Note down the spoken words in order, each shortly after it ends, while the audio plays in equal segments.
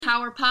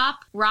power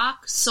pop,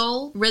 rock,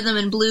 soul, rhythm,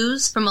 and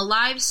blues from a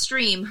live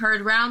stream heard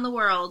round the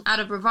world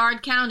out of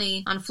Brevard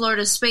County on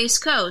Florida's Space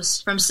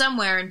Coast from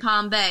somewhere in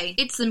Palm Bay.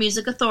 It's the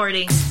Music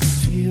Authority.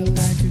 Feel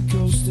like a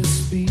ghost is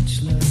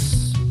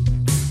speechless,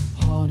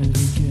 haunted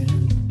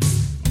again.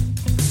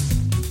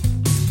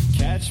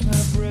 Catch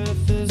my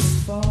breath as I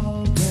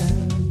fall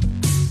down,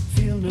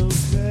 feel no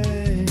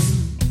pain.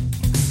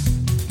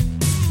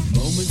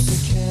 Moments I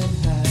can't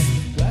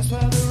hide, glass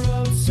by the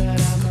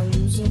roadside, I'm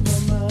losing my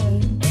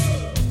mind.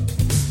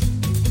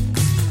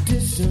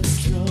 Distant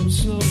drums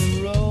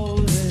slowly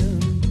rolling,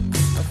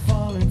 I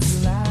fall into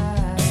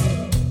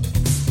line.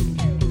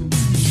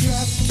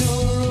 Trap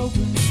door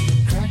opens,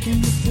 crack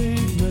in the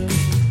pavement,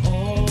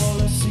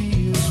 all I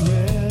see is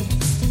red.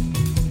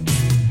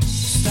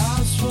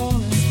 Stars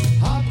falling,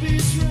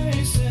 heartbeats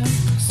racing,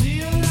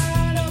 see a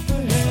light up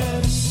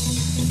ahead.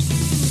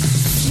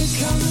 Here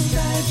comes the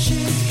bad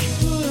chick,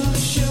 put on a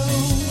show,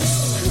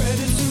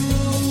 credits are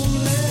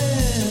rolling.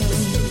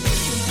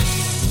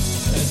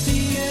 At the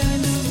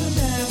end of an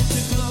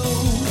afterglow,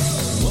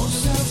 won't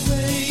stop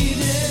fading.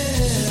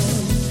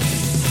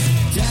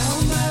 Down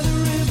by the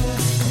river,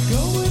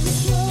 go with the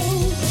flow,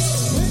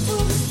 wait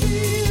for the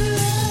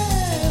feeling.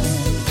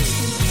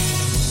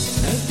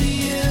 At the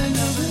end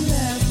of an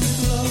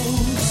afterglow,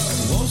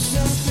 won't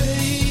stop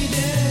fading.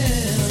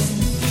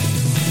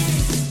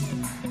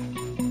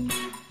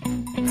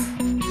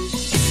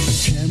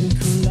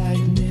 Chemical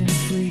lightning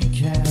freak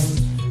out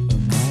of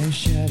my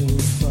shadow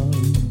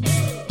fun.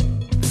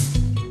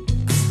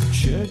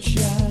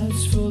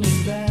 Churchyards full of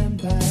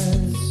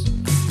vampires,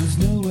 there's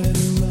nowhere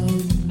to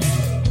run.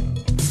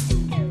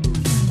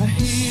 I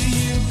hear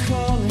you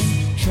calling,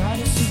 try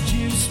to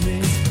seduce me,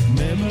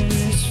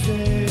 memories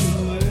fade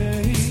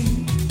away.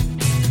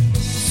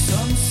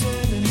 Sun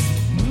setting,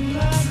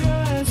 moonlight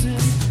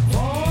rising,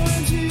 fall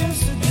into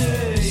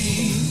yesterday.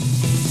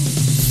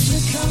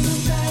 Here comes the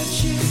bad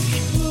chick,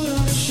 put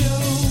on a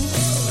show,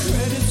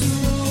 credits are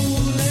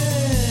rolling.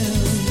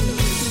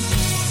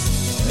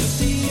 At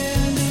the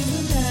end of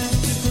an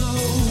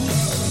afterglow,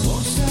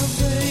 won't stop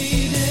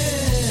fading.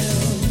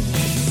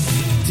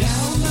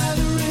 Down by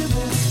the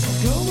river,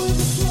 go with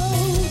the flow,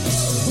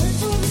 wait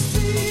for the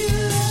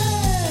feeling.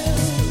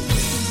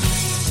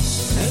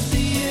 At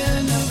the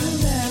end of an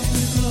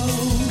afterglow,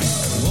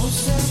 won't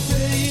stop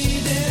fading.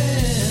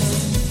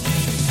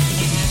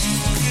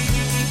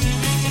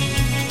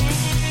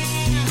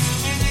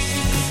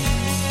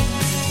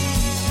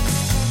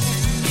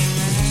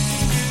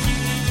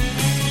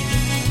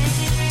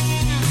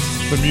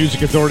 The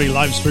Music Authority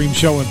live stream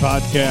show and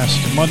podcast,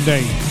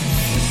 Monday,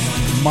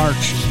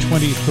 March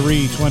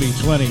 23,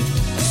 2020.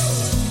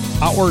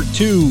 Hour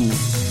 2,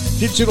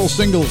 digital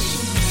singles,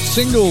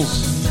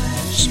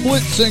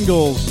 split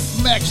singles,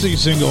 maxi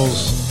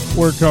singles.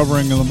 We're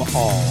covering them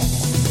all.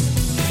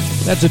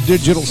 That's a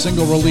digital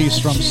single release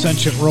from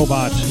Sentient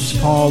Robot. It's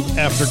called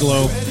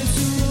Afterglow.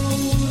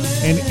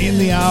 And in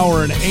the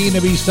hour, an A and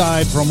a B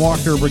side from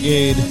Walker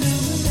Brigade.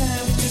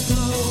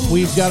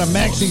 We've got a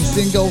maxi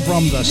single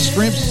from the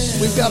Strimps.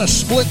 We've got a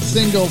split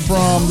single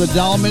from the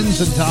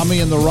Dalmans and Tommy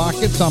and the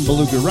Rockets on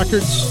Beluga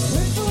Records.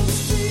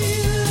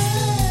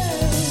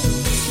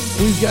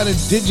 We've got a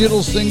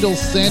digital single,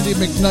 Sandy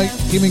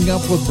McKnight teaming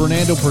up with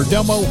Bernardo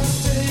Perdomo.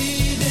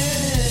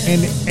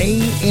 An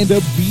A and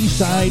a B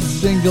side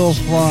single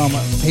from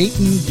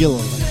Peyton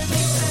Gilliland.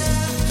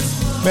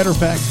 Matter of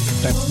fact,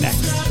 that's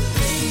next.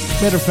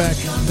 Matter of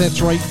fact,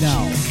 that's right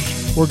now.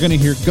 We're going to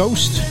hear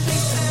Ghost.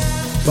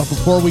 But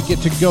before we get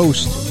to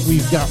Ghost,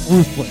 we've got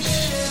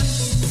Ruthless.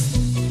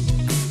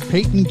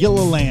 Peyton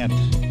Gilliland.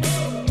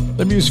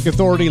 The Music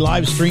Authority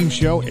live stream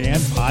show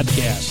and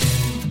podcast.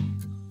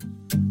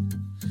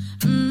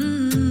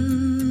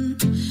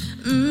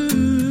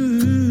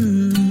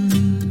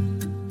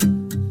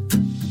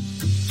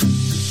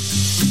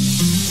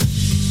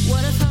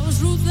 What if I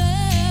was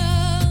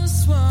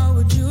ruthless? What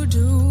would you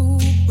do?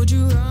 Would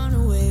you run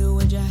away?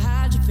 Would you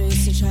hide your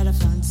face and try to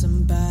find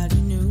somebody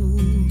new?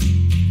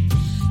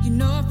 You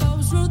know, if I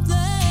was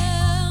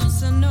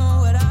ruthless, I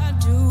know what I'd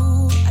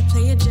do. I'd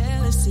play your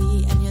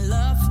jealousy and your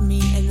love for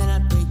me, and then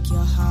I'd break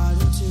your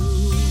heart in two.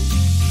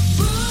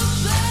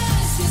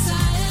 Ruthless, yes I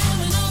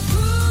am, and I'll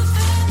prove I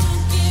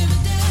don't give a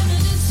damn,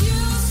 and it's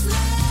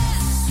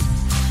useless.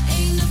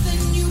 Ain't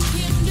nothing you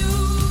can do,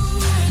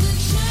 and the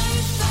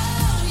chain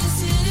fell, yes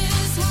it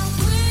is. How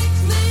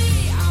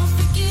quickly I'll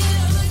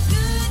forget all the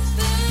good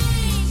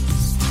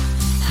things.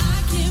 I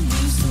can't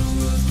be so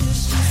ruthless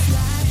just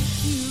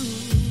like you.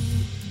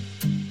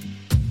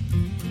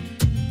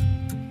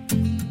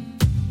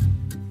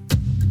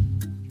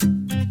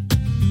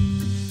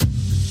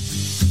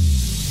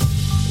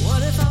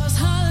 What if I was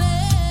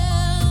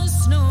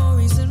heartless? No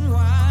reason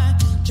why.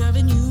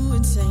 Driving you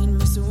insane,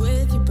 messing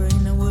with your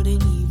brain. I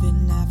wouldn't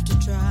even have to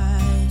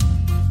try.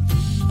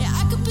 Yeah,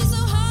 I could be so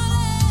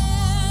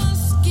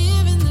heartless,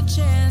 given the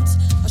chance.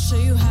 I'll show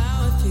you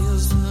how it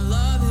feels when the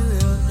love is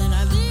real. Then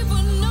I leave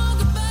with no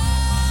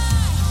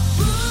goodbye.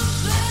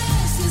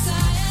 Ruthless, yes I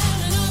am,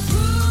 and I'll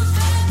prove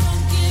I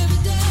don't give a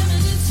damn,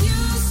 and it's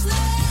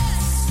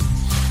useless.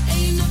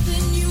 Ain't nothing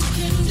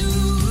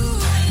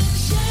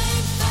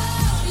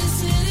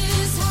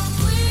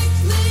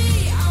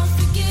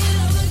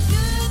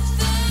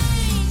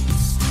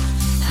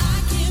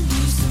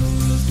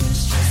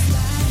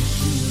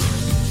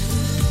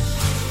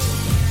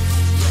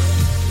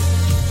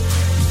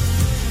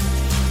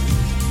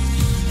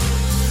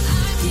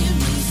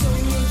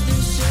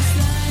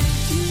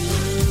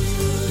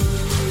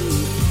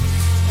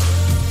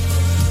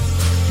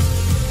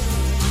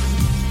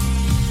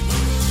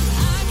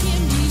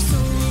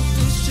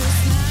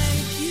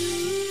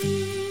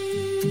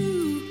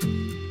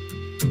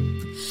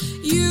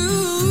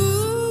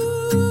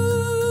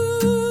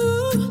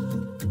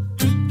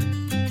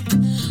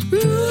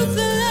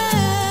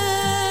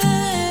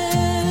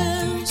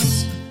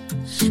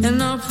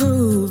and I'll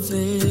prove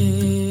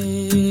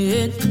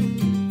it.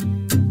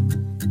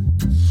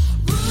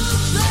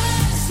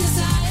 Ruthless, yes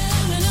I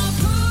am, and I'll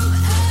prove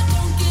it.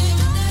 Don't give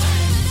a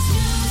damn, it's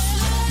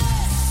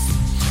useless.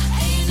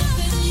 Ain't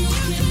nothing you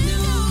can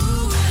do.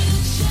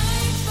 It's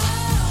shameful,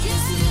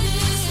 yes it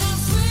is. How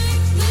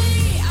quickly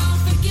I'll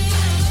forget.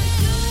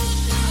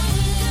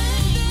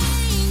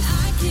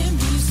 I can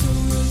be so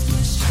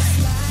ruthless just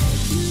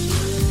like you.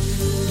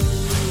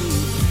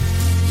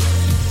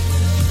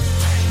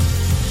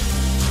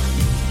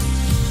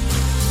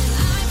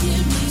 I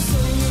can be so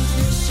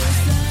ruthless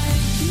just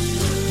like you.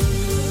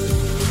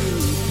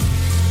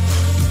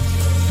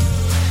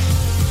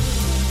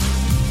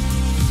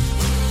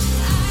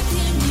 I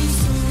can be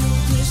so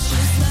ruthless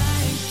just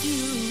like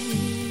you.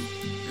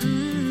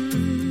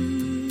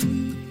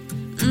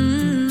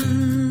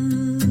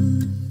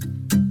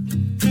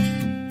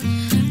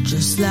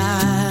 Just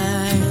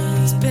like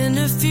it's been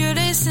a few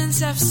days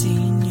since I've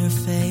seen your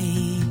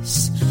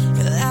face.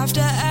 Your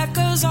laughter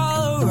echoes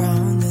all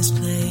around this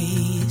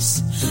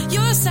place.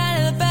 Your side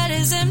of the bed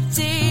is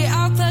empty.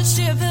 I'll clutch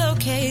to your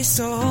pillowcase,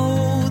 so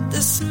hold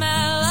the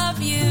smell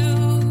of you.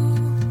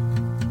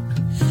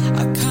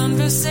 Our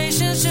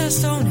conversations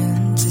just don't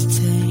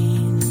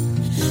entertain.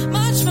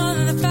 Much more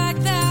than the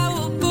fact that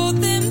we're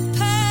both in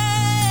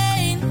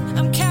pain.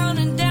 I'm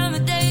counting down the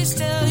days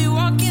till you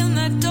walk in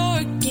that door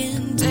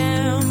again.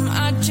 Damn,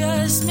 I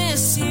just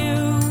miss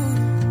you.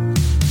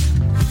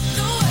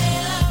 The way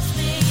you love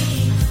me,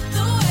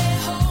 the way you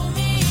hold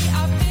me,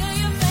 I feel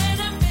your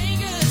venom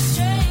fingers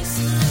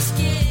tracing the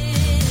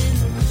skin.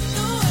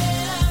 The way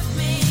you love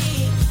me,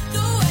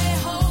 the way you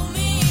hold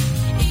me,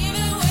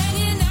 even when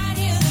you're not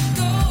here, the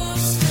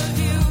ghost of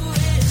you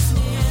is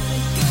near.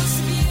 The ghost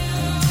of you,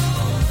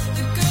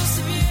 the ghost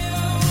of you.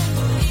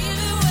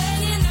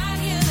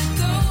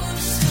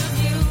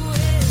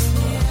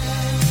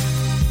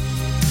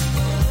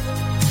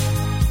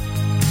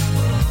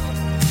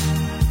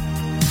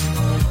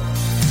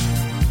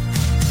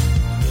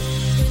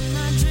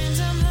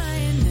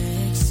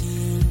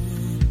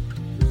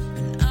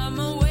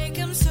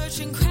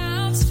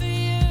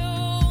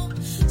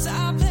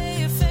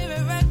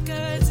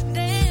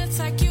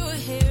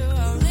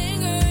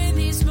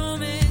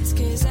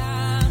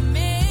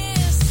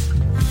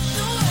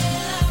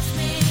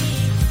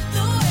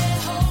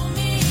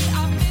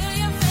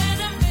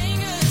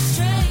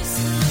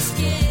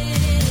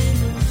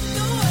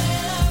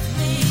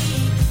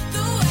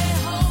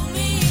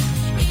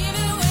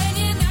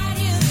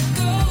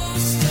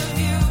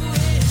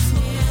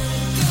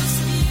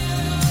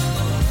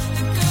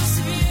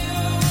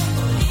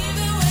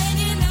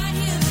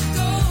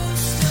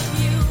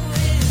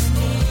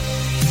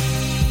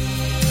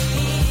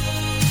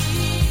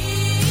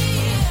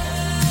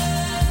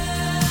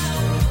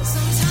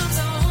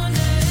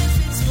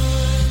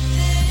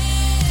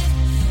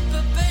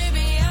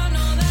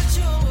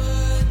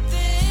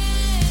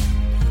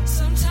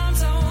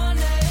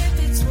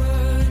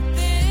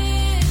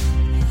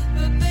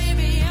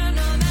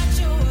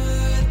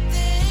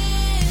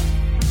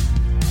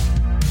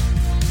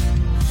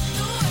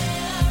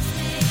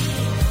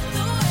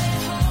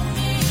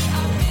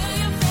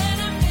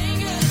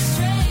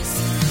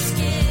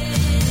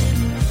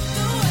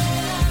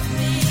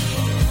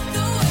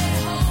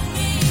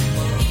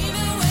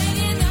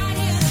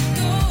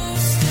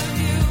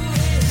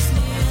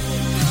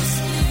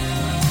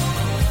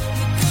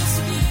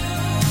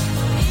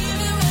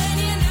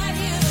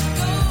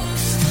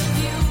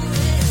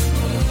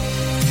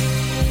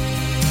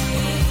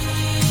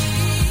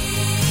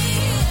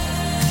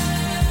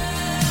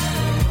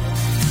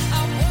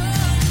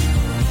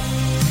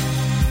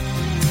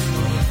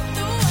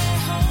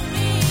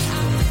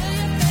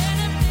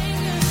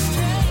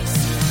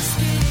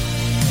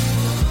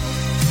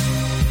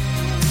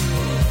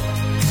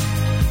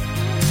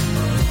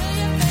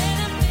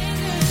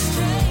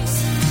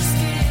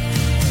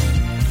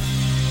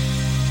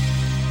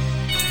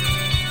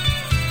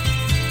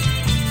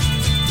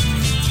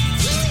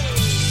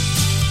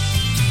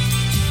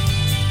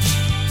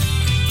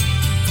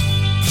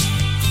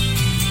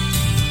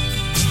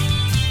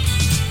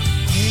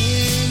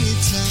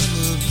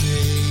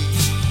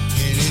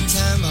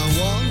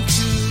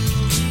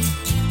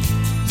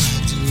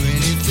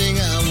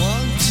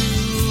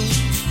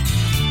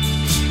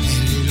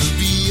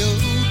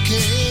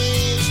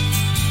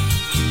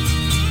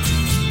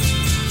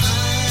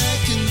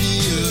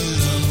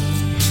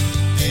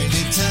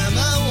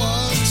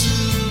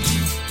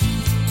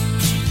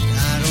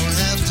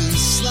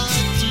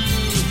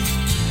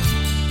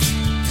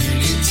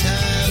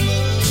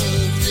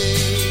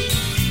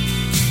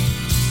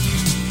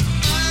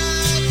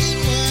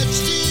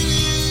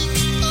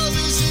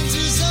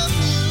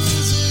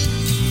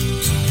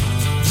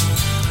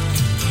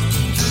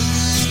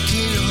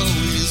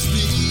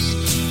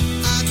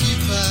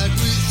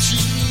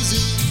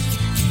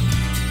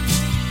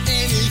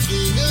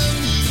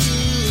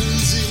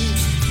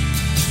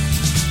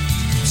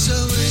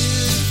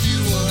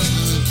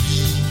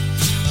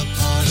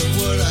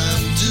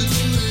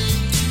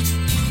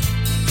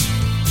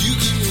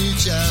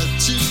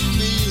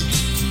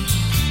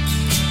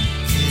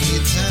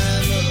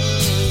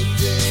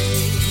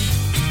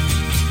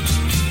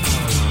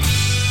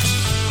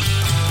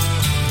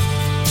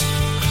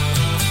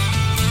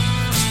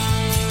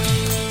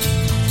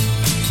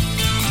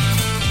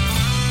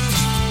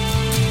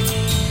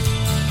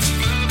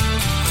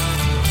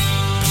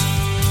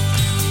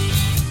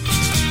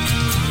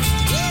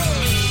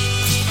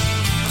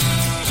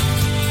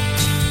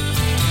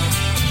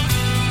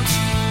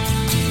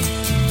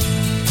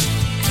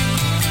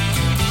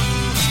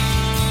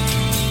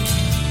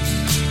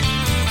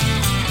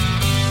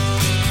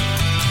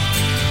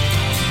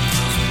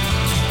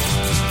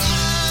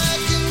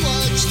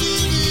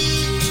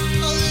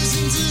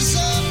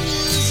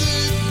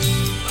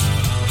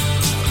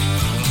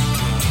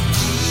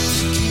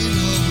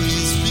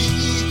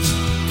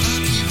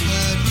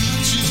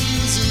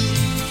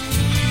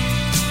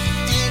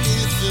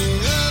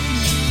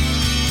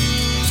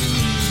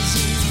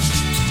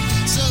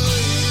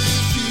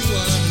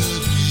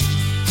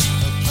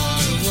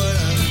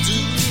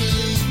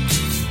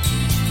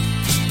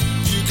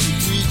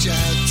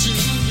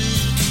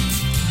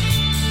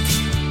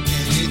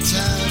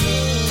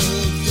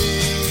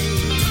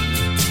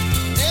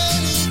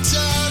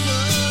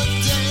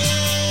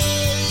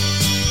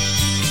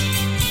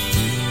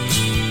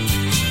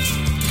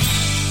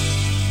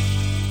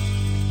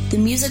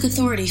 Music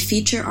Authority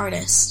feature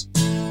artist.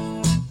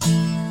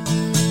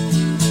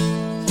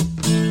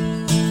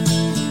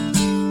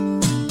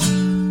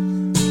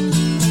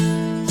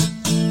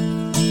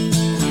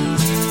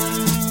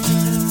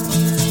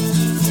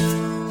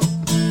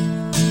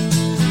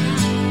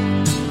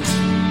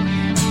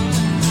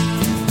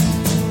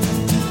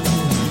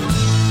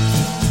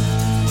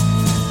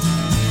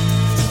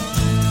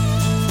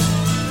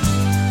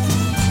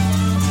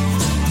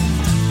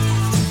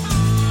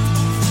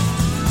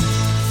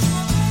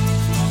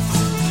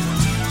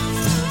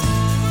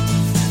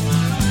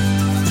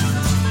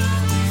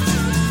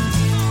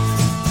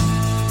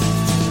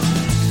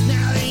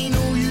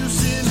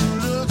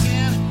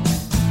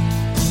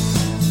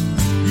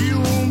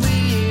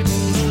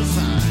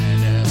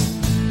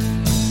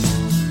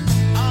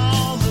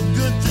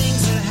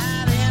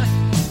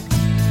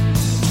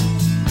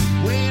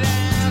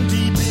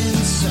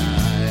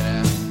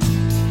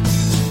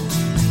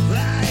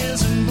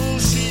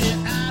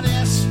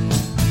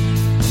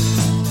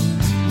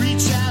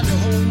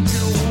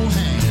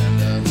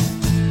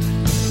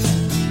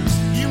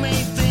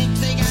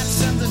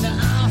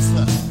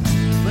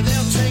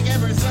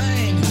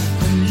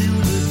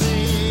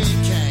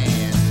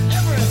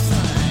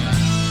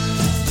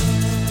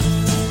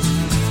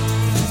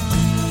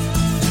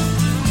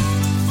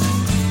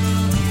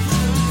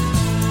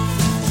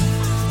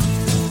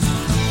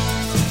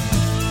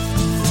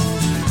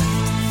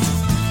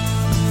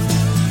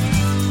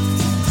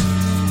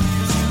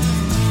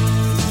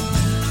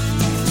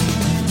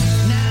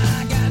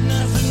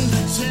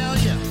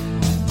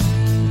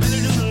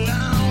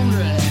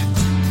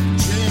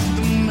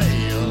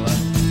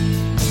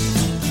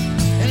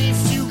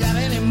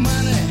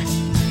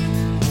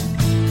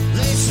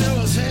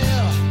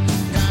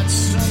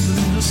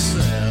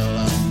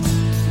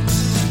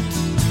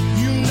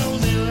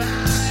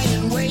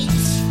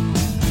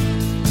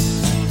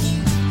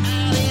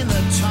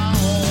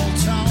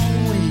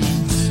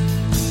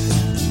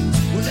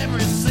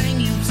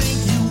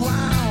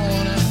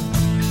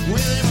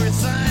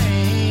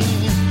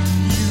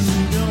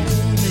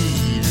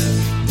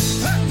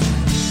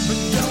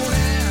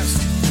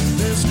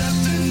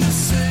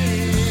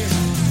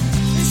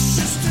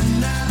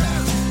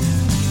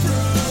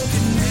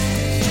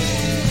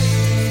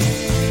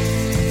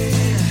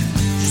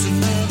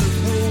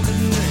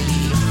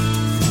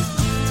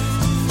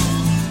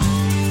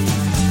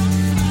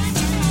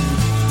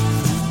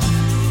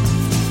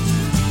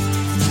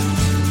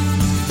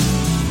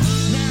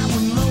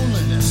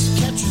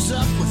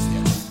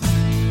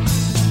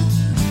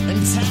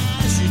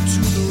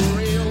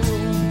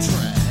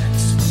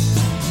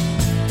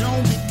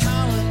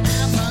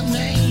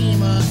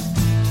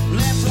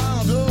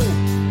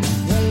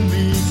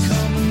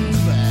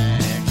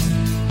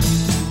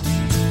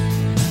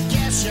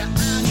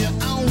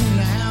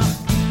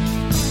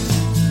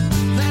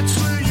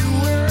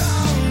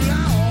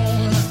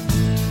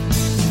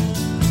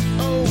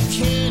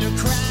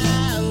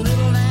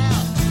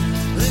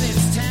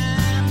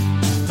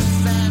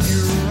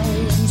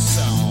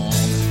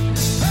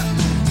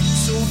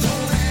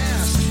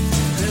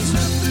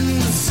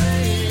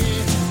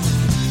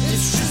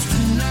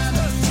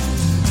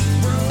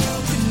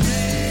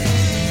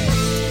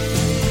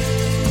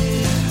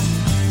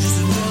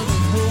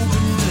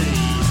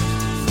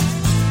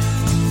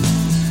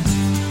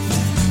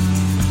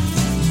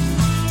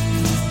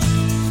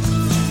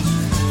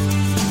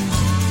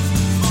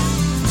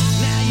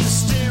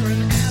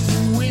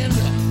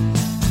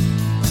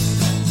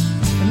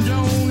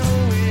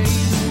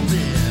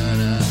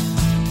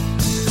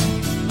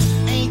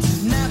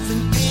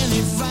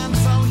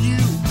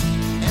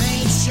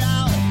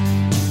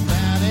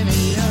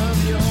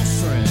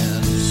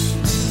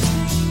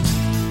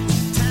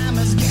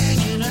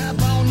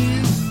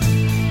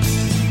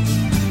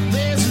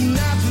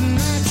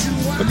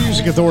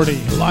 Music Authority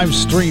live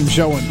stream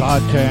show and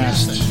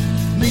podcast.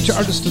 Feature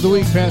artist of the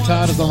week, Pat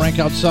Todd of the Rank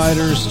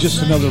Outsiders.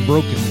 Just another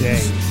broken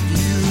day.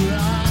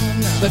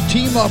 The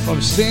team up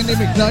of Sandy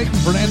McKnight and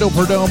Fernando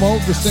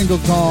Perdomo. The single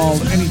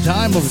called Any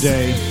Time of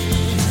Day.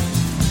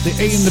 The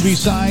A and the B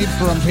side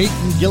from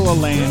Peyton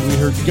Gilliland. We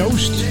heard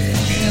Ghost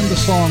and the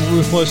song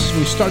Ruthless.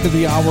 We started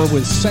the hour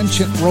with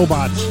Sentient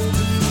Robot.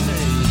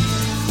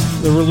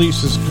 The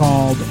release is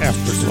called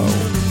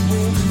Afterglow.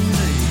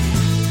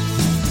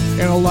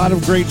 And a lot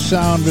of great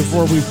sound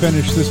before we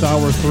finish this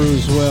hour through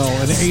as well.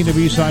 An A to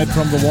B side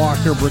from the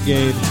Walker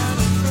Brigade.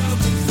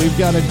 We've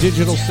got a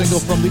digital single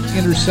from the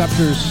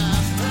Interceptors.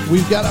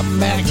 We've got a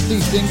maxi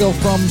single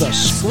from the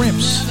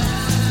Scrimps.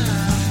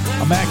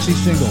 A maxi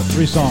single,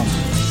 3 songs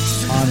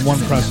on one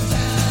present.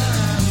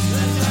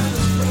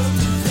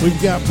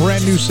 We've got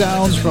brand new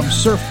sounds from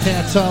Surf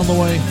Cats on the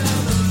way.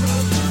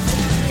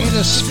 And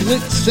a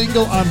split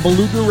single on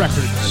Beluga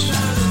Records.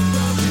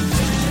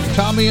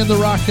 Tommy and the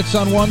Rockets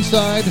on one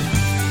side,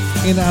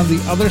 and on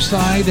the other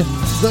side,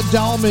 the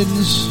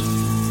Dalmans.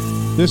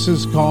 This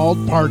is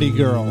called Party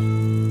Girl.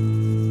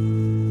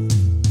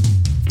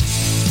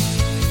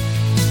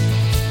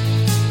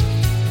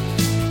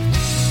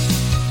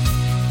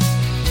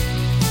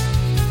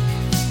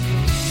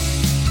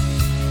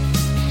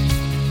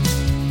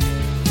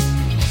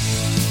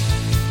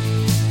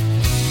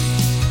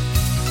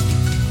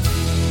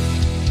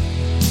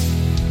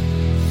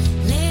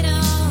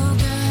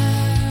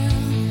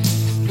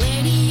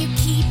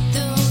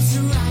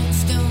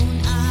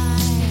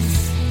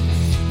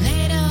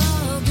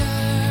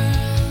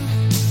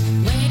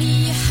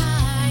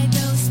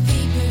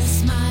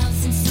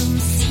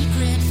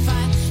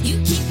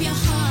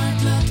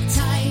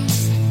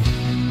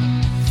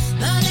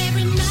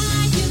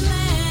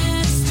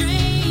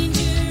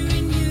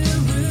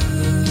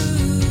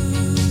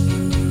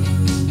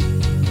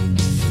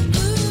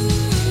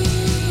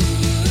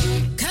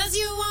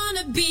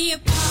 be a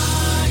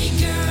party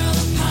girl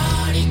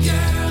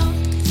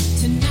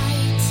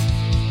tonight.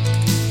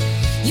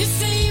 You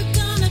say you're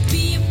gonna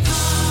be a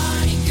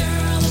party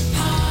girl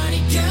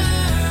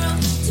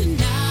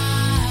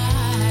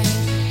tonight.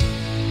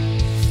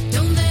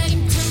 Don't let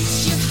him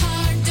touch your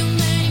heart, don't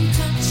let him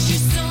touch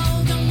your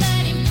soul, don't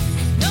let him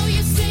know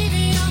you save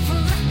it all for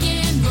rock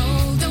and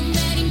roll. Don't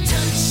let him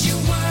touch your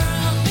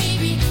world,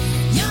 baby.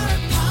 You're a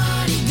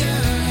party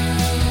girl.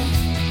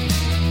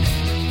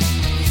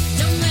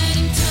 Don't let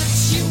him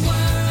touch your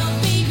world,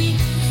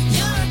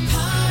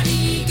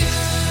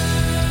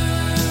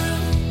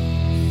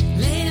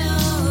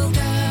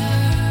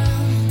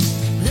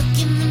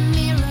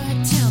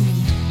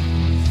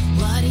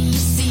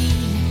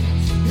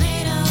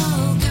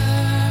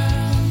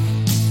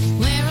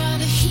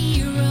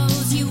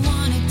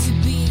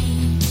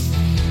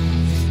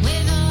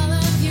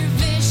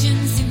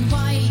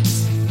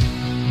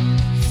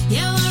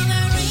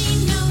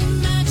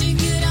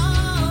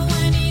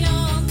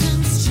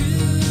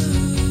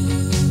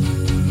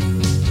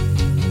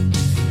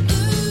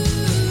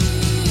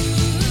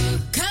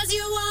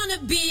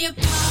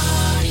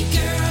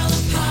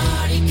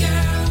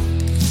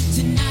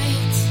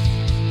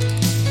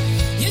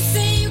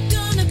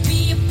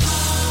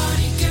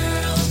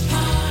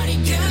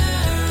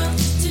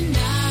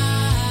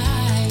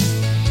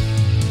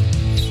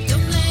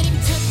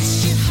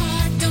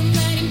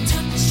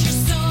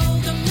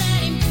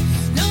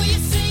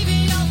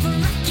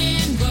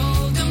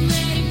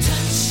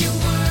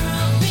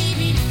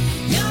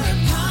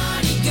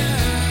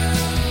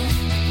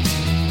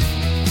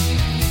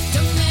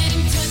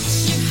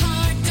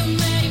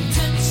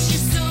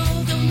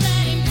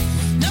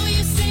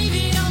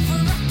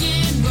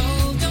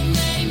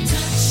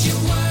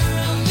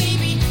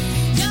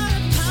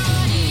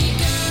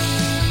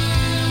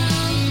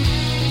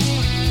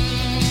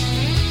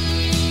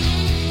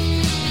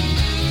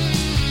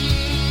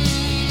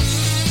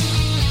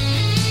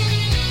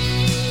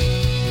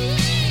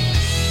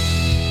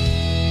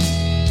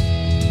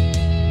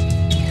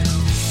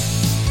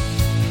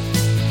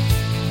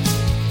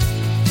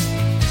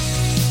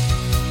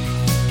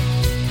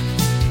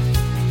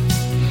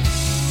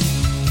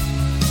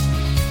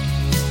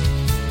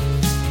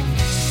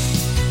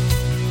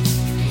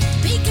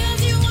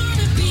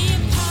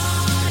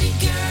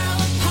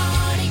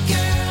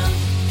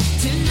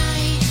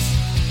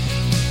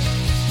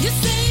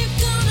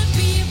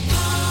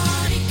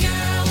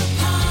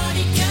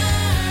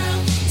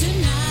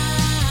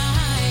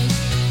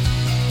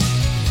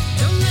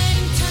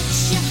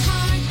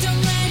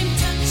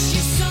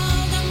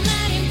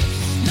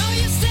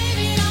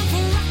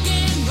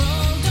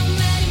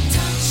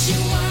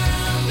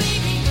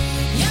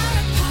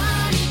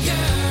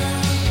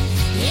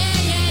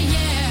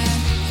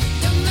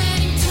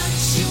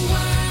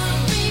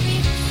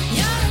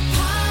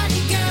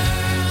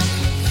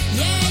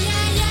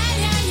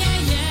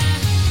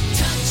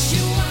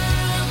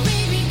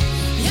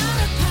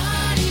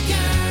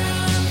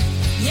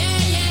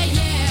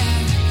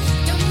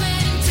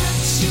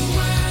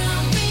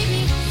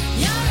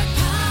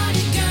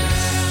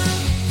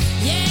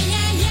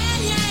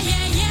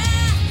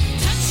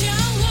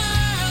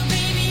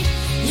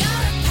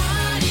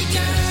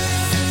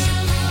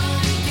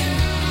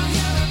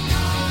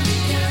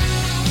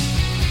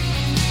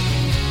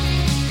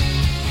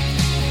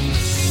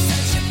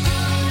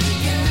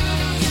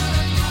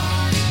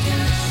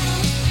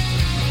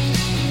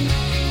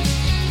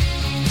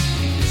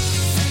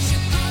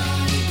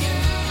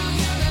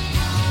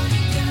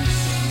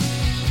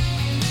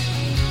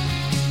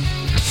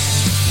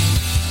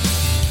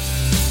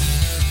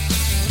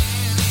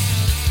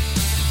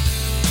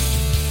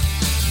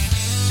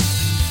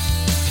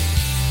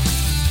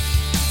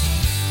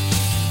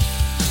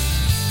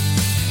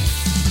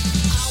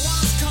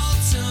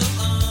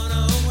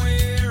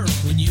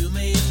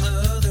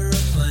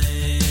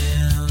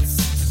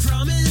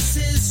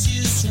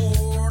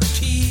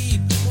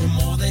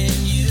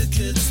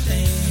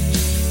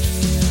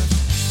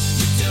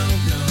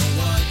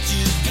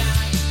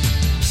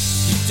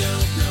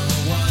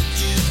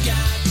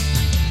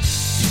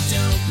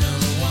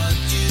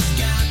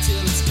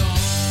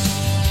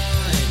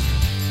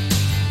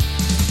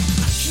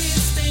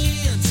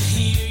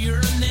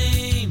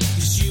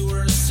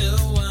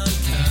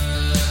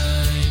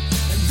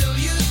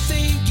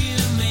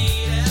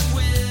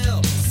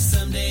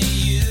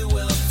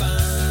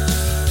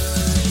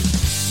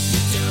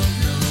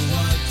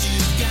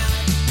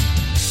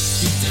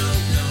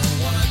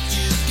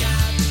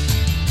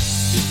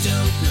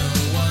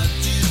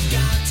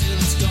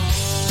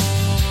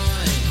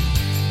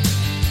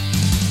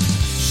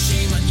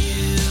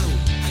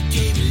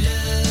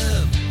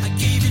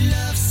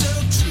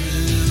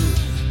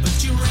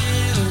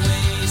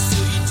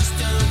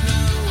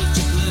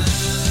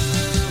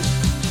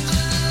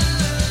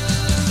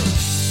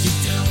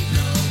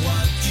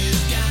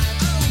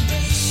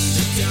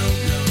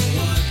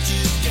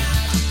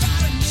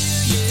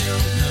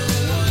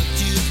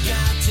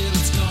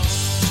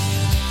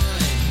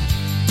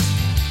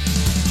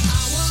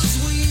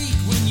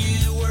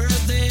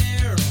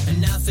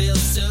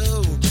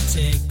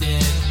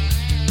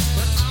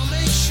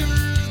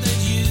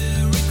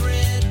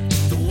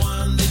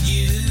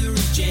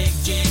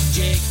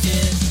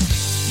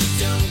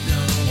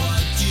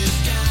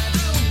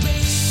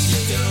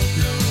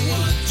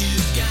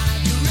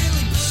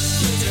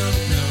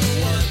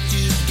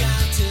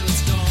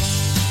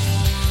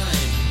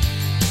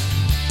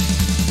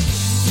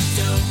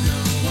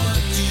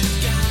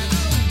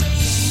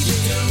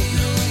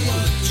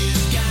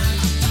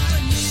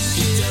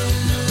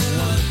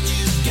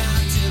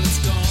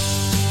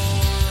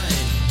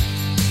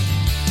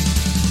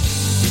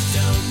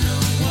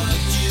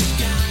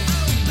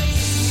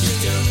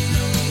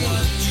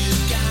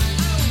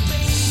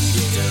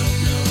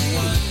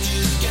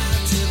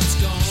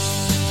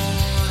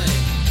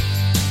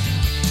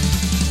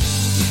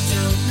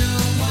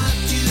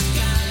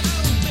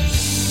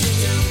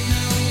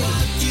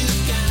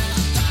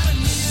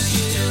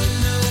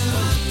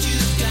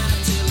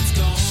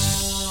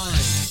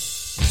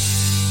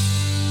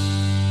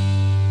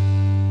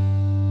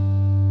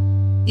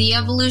 The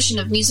evolution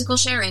of musical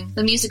sharing,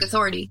 the Music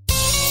Authority.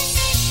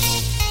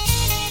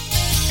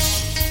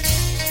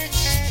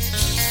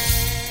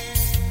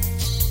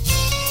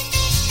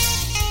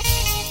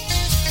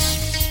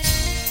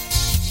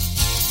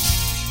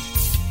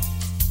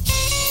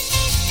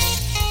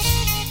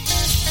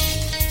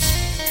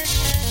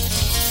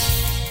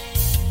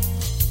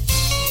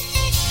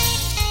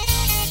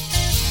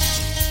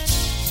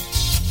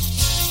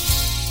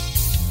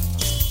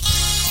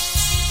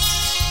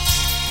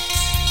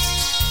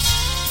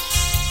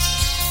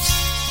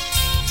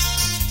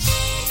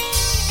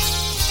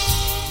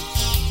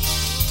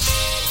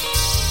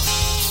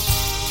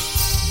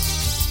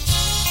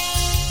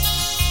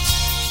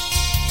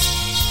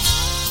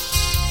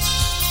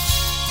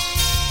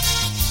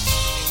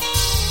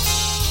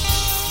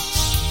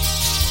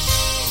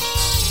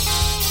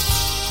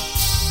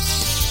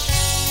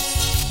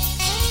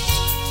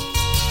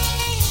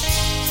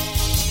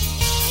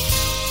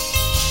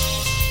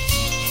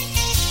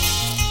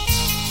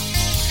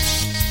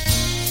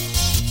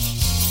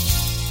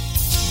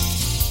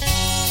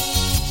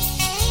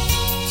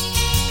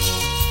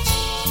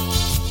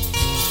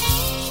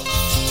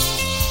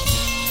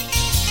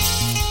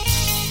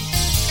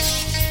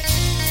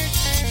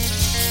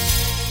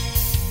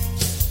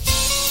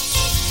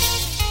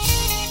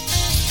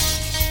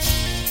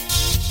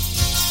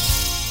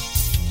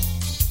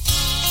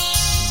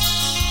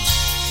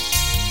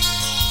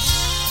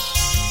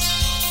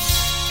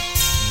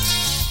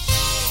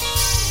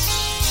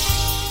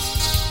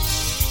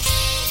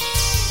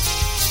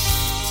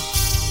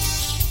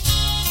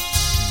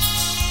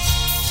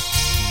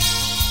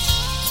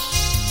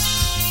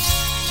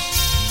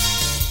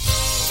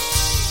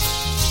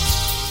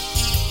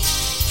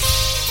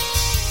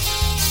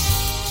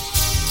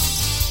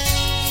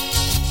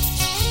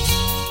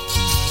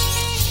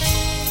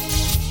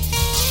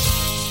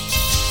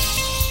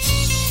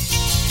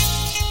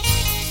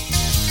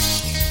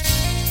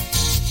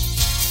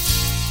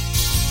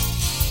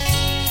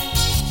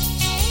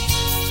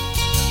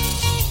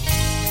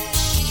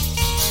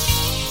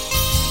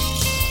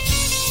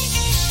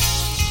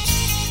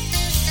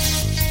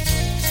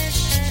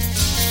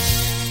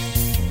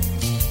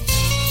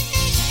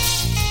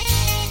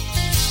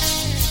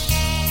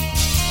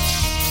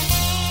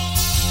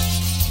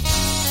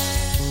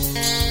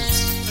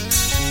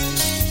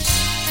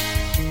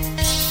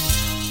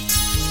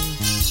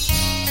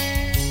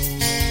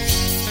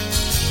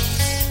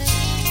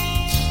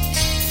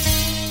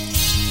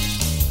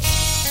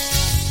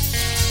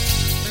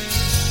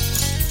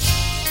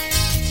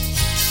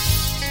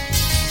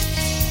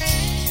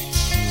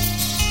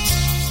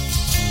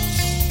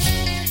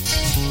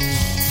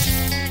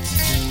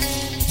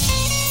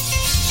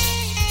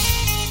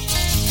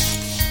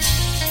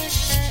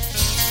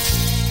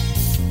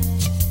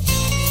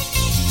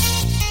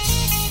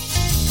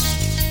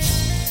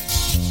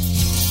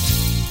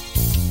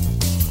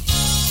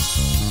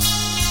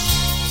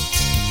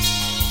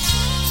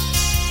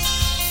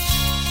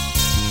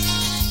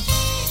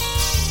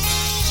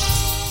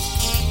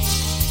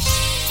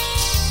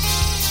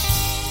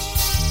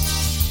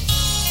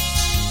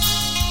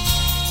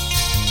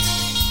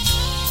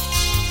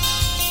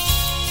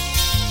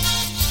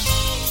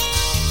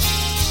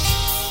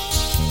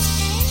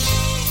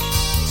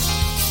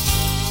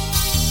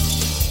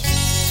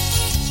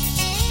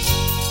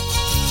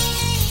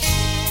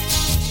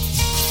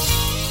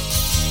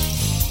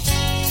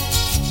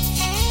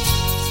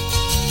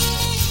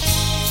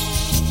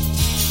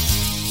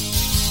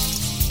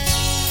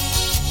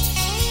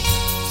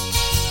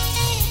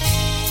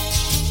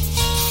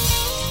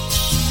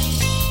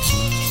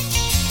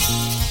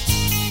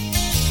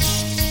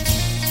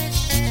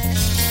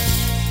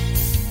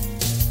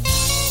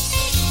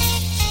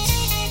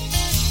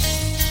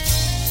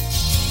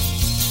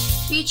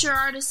 Feature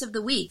Artist of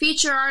the Week.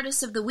 Feature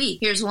Artist of the Week.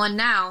 Here's one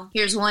now.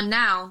 Here's one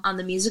now on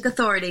the Music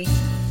Authority.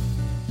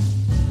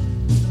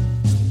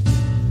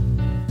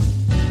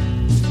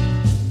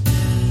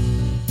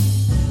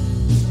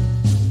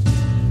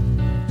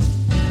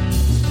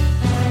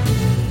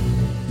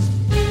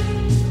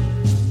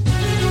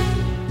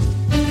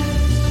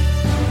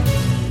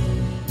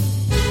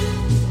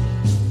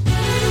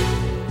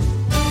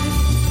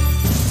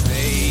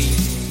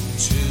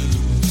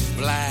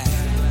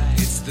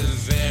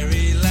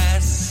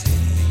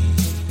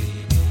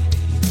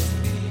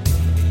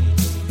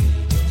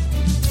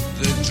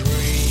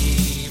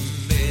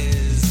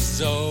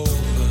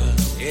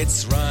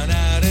 It's run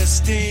out of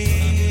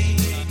steam.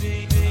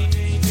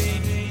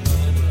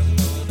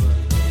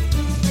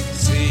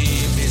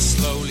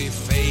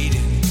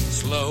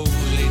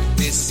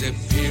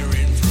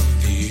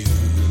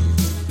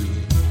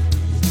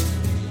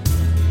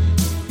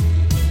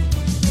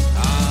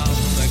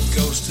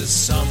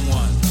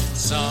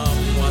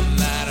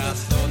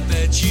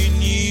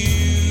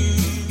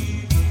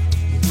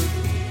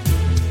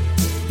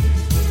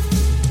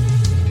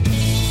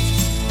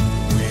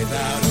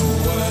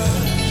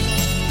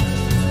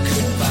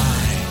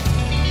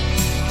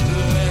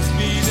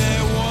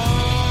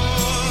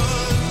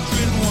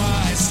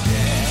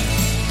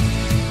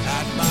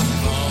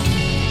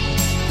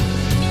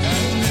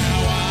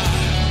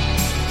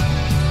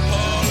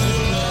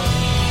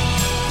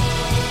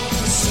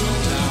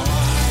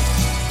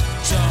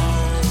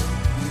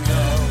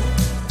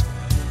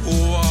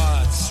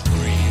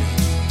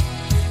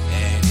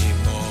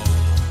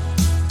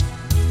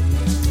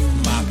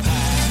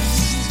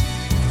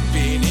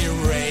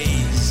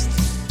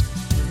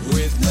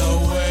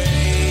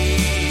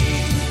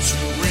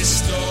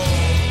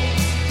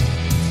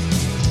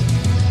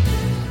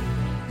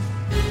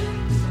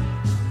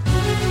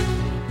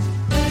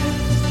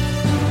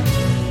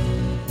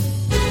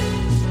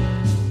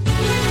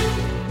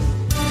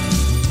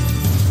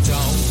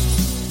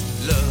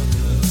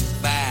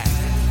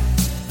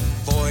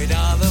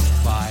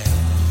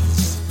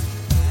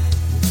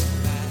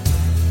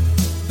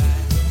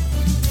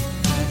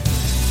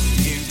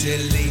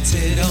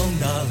 little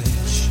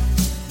knowledge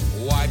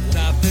wiped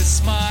out the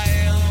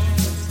smile.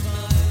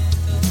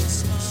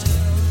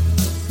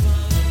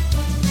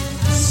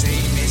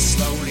 See me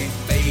slowly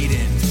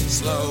fading,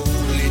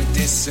 slowly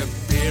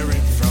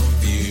disappearing from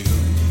view.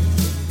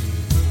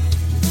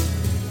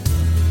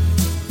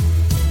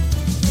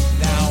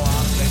 Now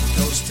I'm the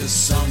ghost of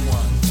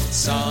someone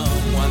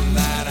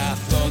that I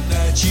thought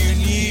that you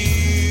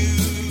knew.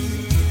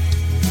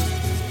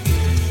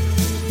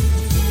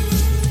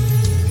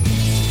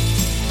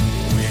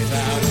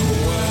 Without a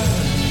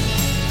word,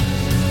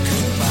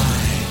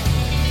 goodbye.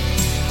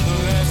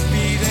 Left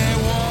me there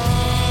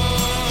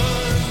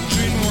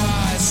wondering why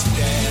I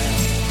stare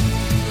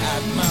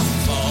at my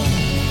phone.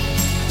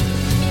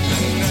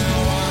 And now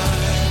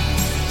I'm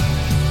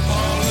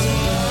all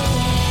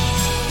alone.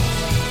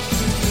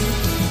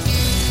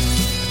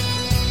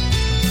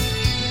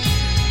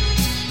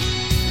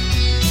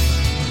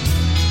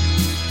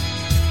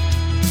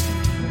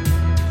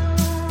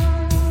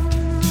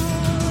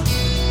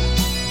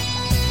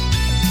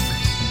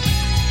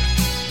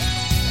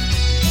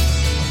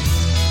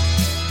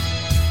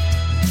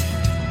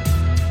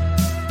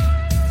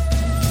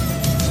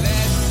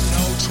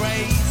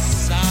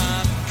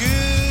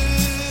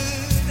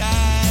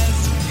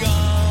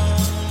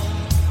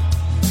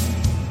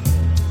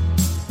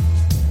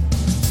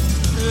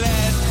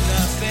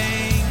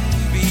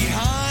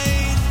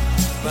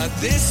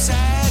 This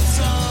sad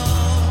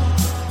song,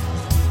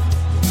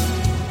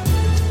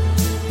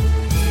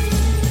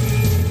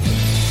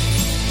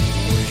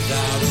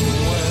 without a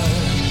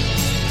word,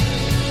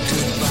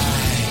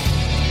 goodbye.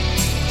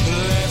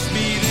 Left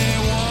me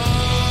there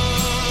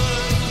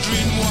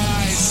wondering why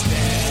I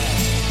stare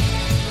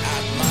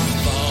at my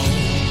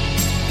phone.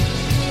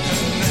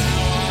 And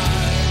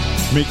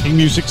now Making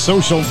music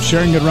social,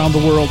 sharing it around the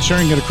world,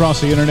 sharing it across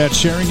the internet,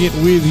 sharing it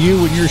with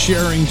you, and you're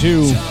sharing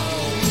too.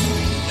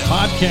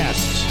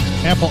 Podcasts.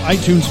 Apple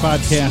iTunes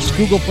Podcast,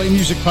 Google Play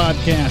Music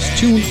Podcast,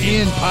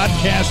 TuneIn,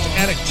 Podcast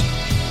Addict,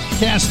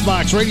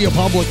 CastBox, Radio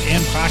Public,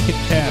 and Pocket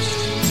Cast.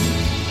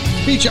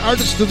 Feature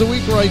artist of the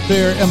week right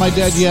there, Am I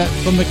Dead Yet?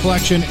 From the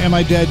collection Am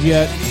I Dead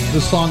Yet?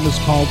 The song is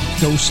called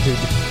Ghosted.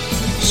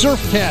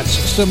 Surf Cats,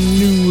 some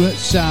new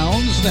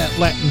sounds, that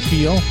Latin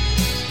feel.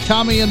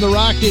 Tommy and the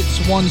Rockets,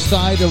 one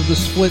side of the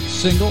split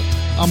single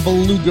on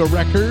Beluga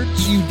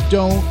Records. You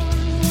don't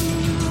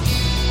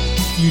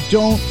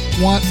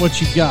want what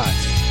you got.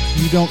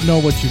 You don't know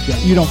what you've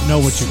got. You don't know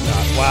what you've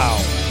got. Wow.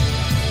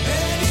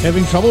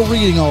 Having trouble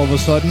reading all of a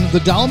sudden. The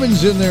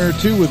Dahlman's in there,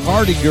 too, with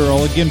Party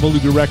Girl. Again,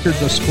 Beluga Records,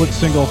 a split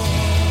single.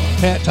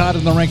 Pat Todd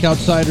and the Rank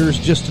Outsiders,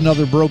 Just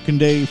Another Broken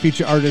Day,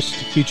 feature artist,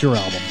 feature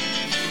album.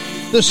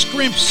 The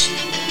Scrimps.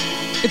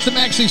 It's a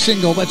maxi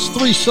single. That's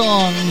 3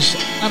 songs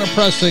on a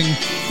pressing.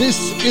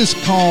 This is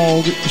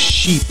called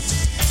Sheep.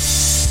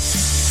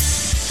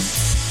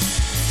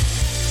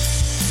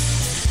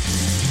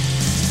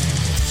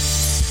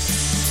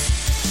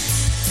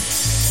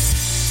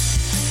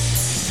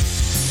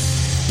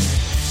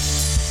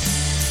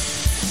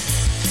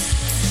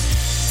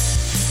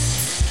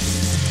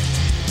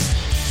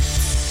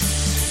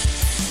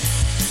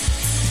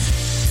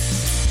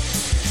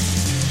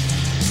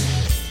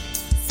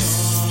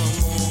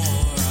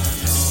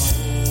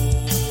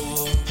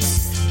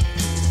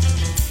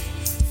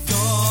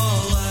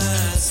 all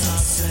less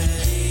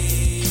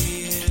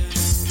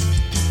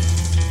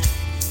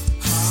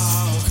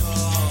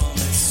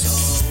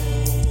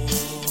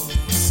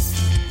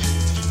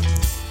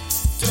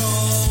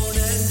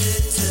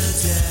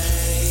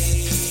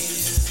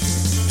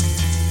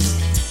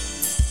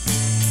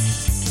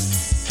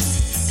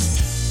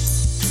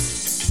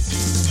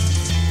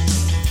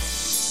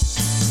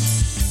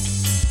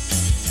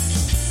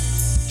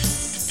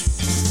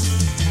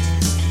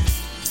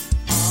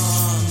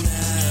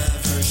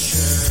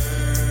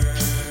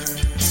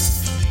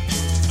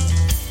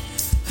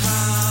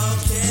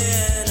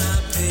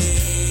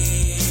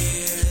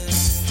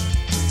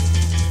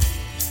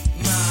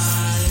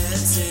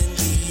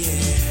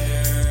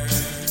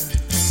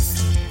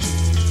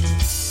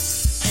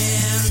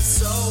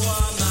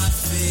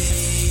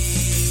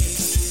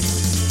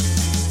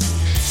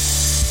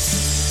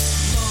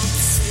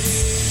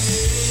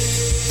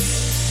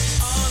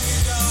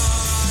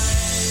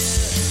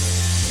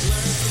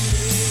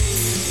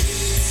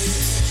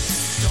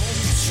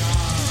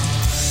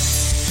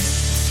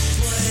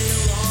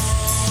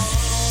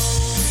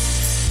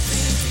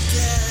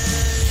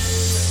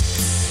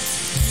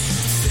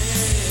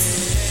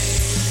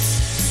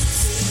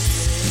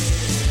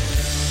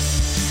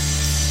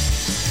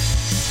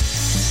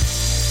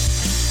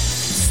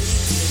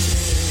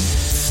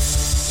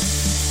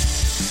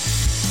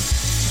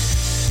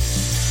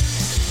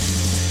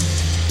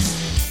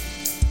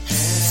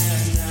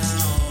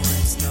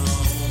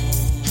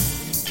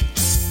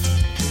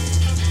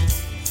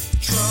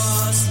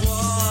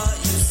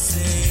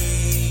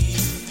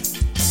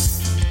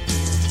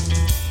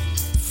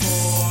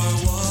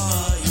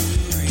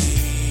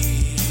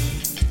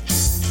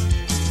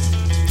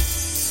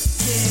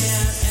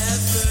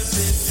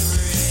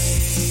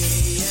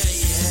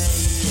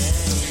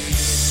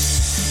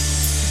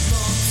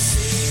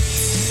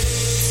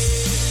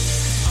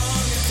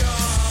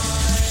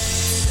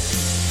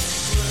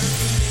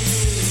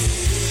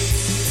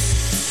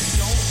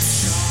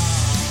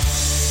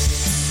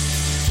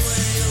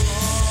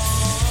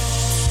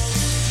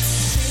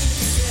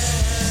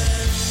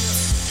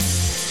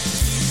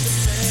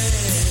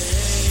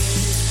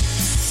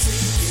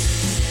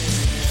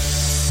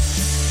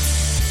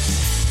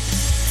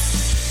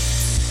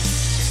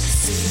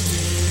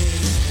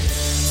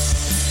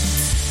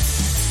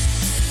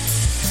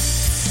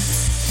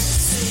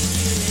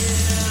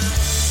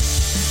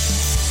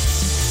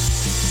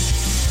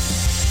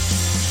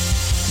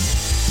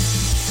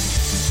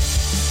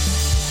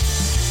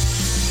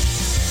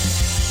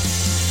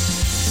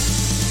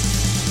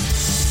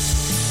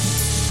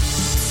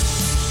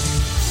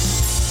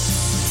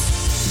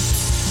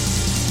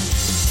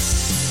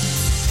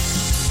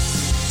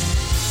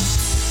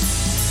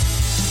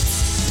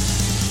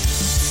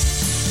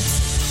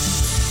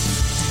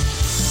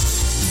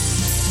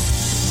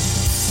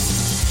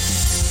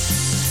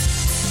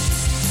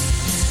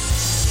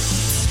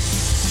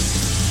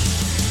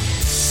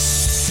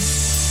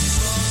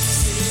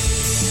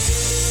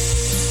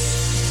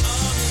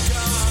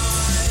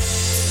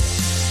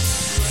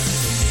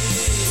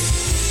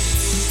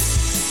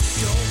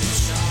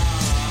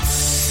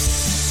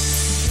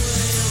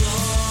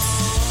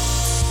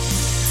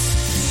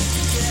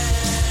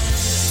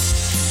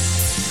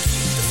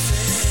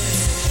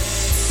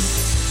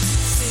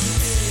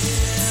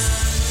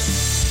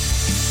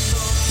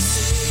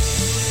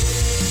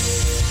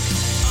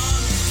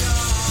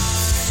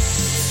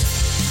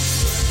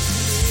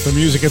The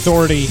Music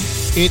Authority.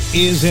 It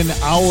is an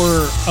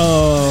hour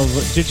of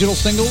digital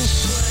singles,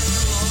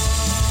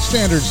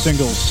 standard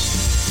singles,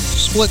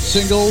 split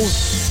singles,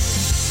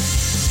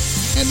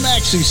 and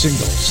maxi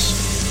singles.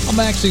 A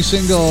maxi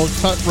single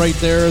cut right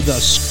there, The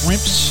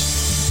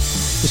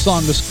Scrimps. The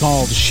song is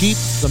called Sheep.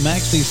 The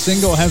maxi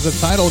single has a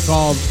title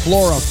called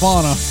Flora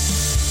Fauna.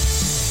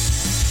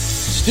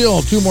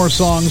 Still, two more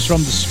songs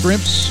from The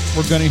Scrimps.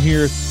 We're going to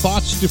hear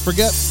Thoughts to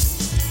Forget.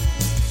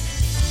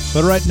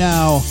 But right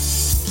now,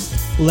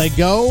 Let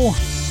Go,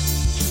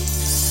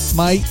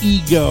 My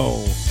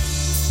Ego.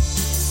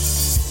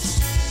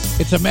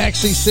 It's a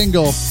maxi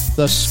single,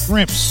 The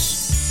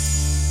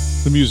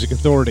Scrimps, The Music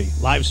Authority,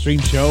 live stream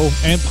show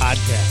and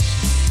podcast.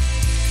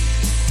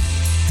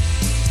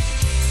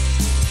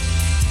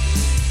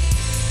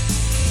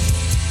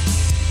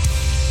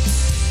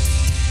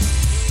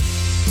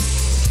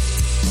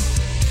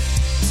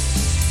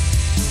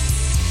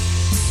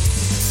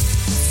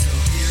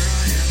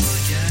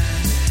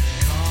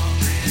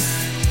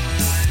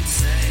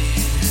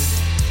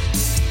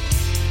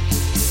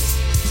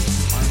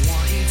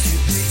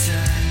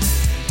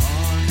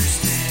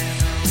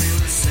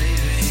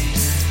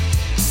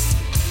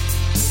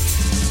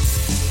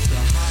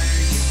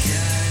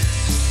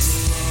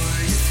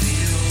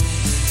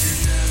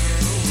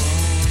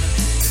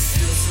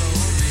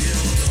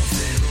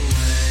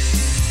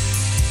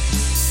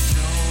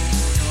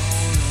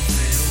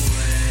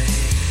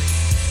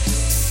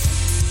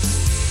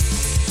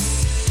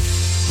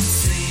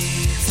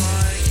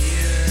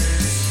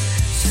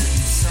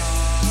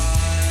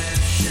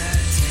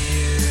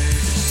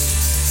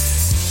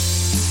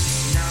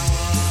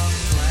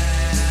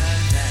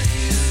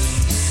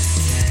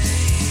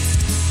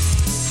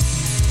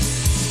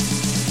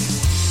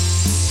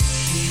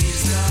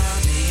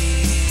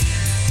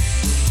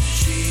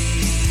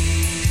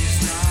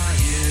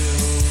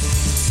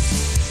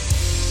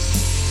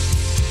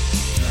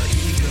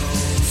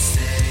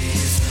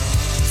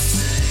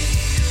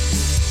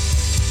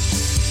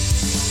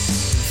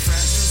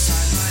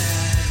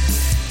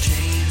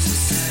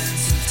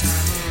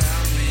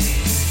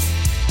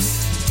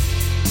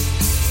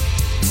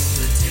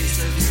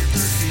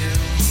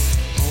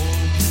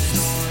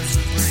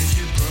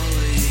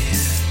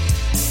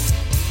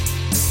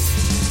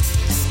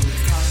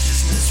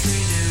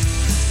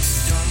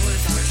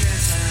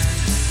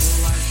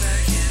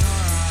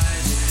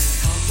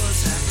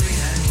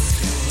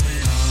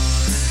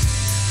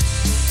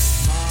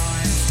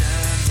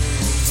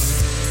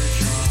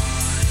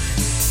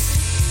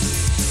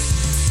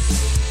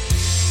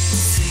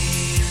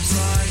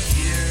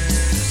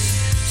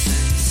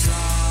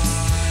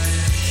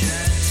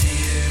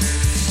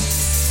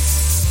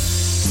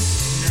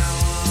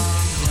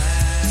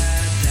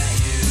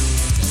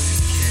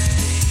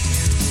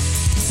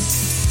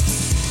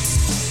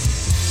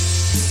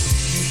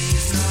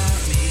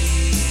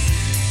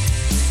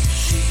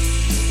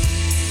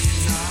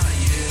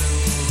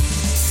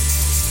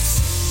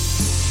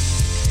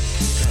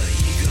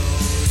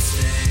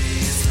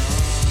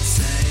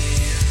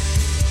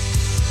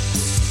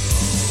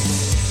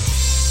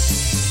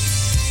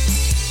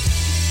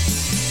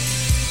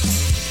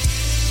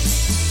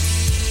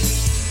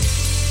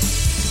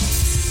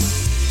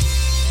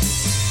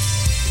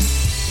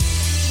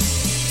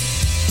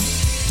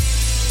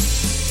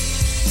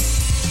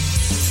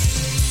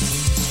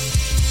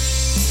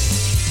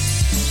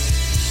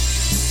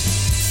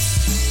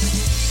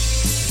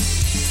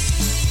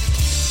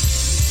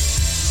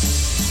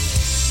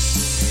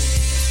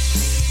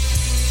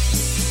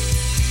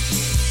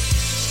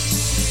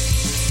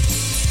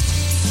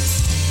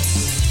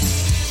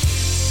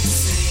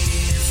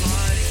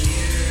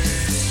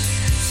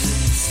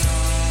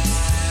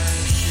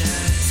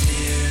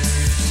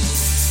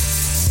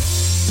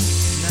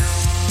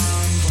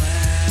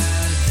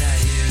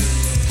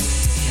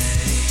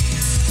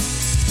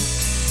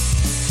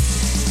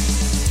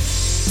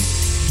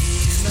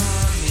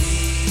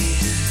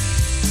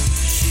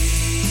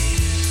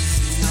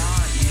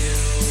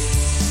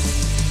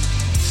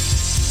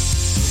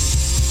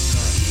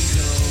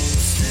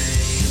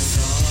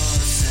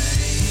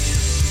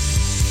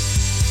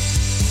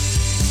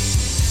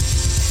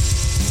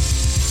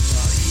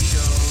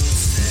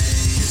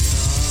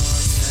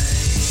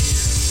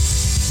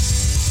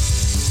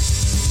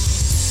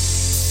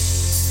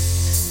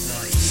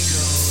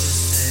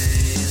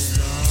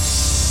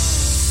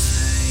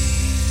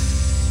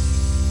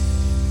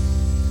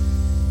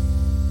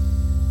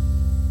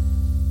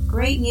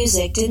 Great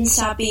music didn't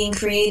stop being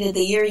created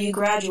the year you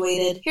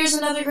graduated. Here's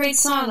another great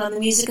song on the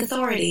Music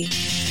Authority.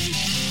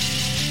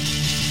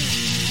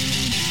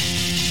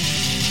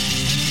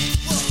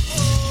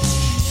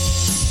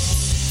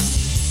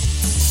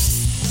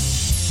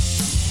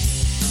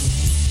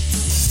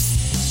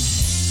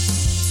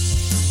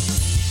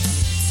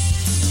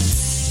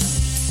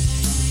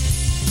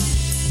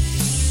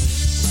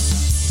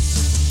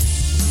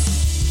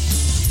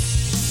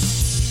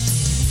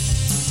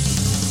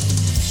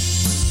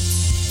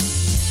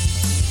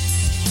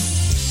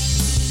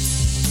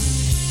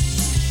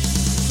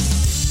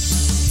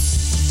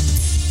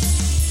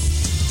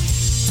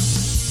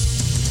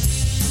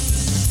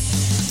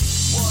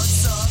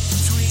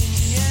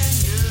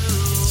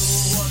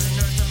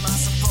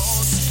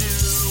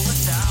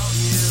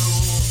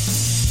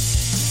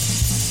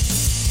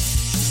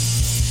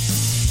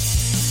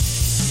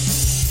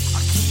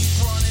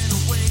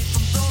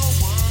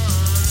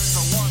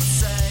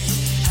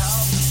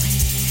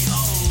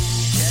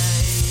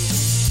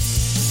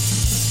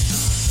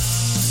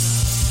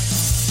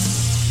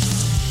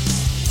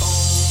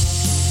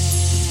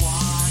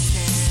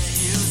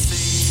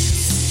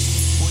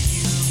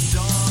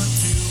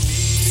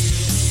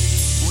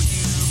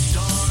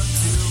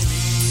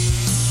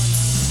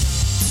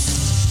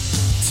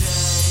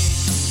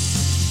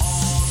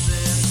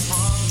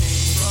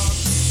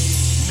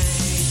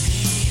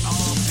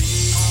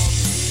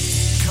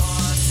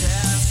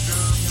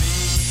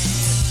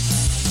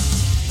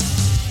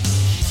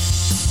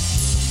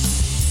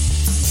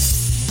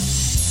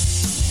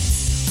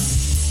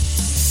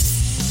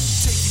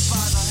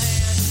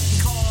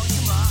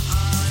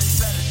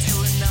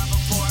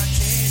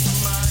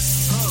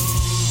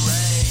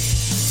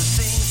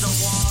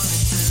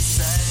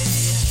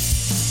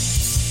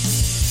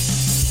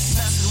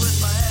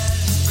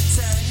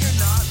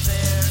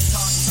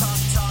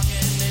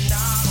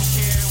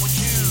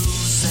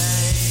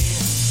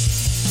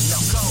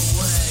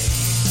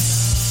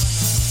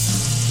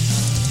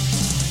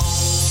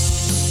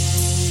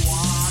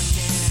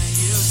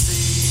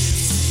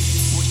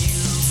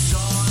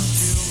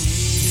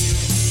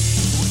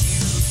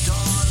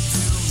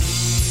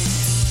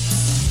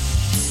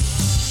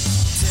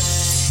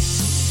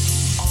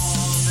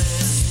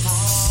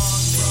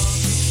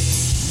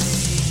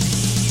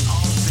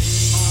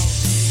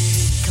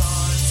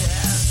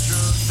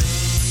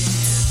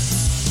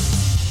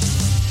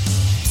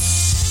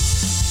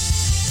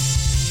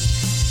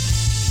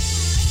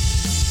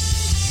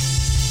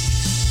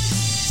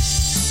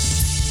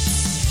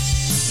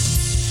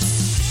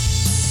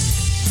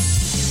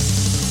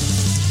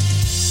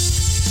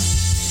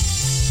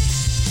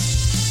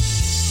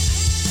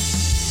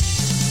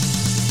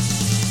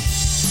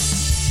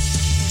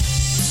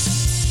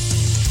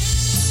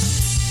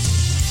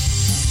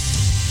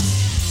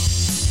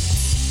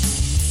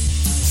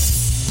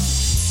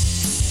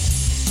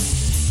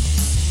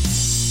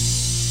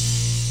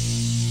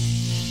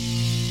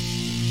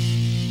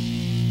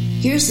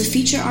 Here's the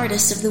feature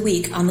artist of the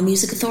week on the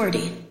Music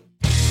Authority.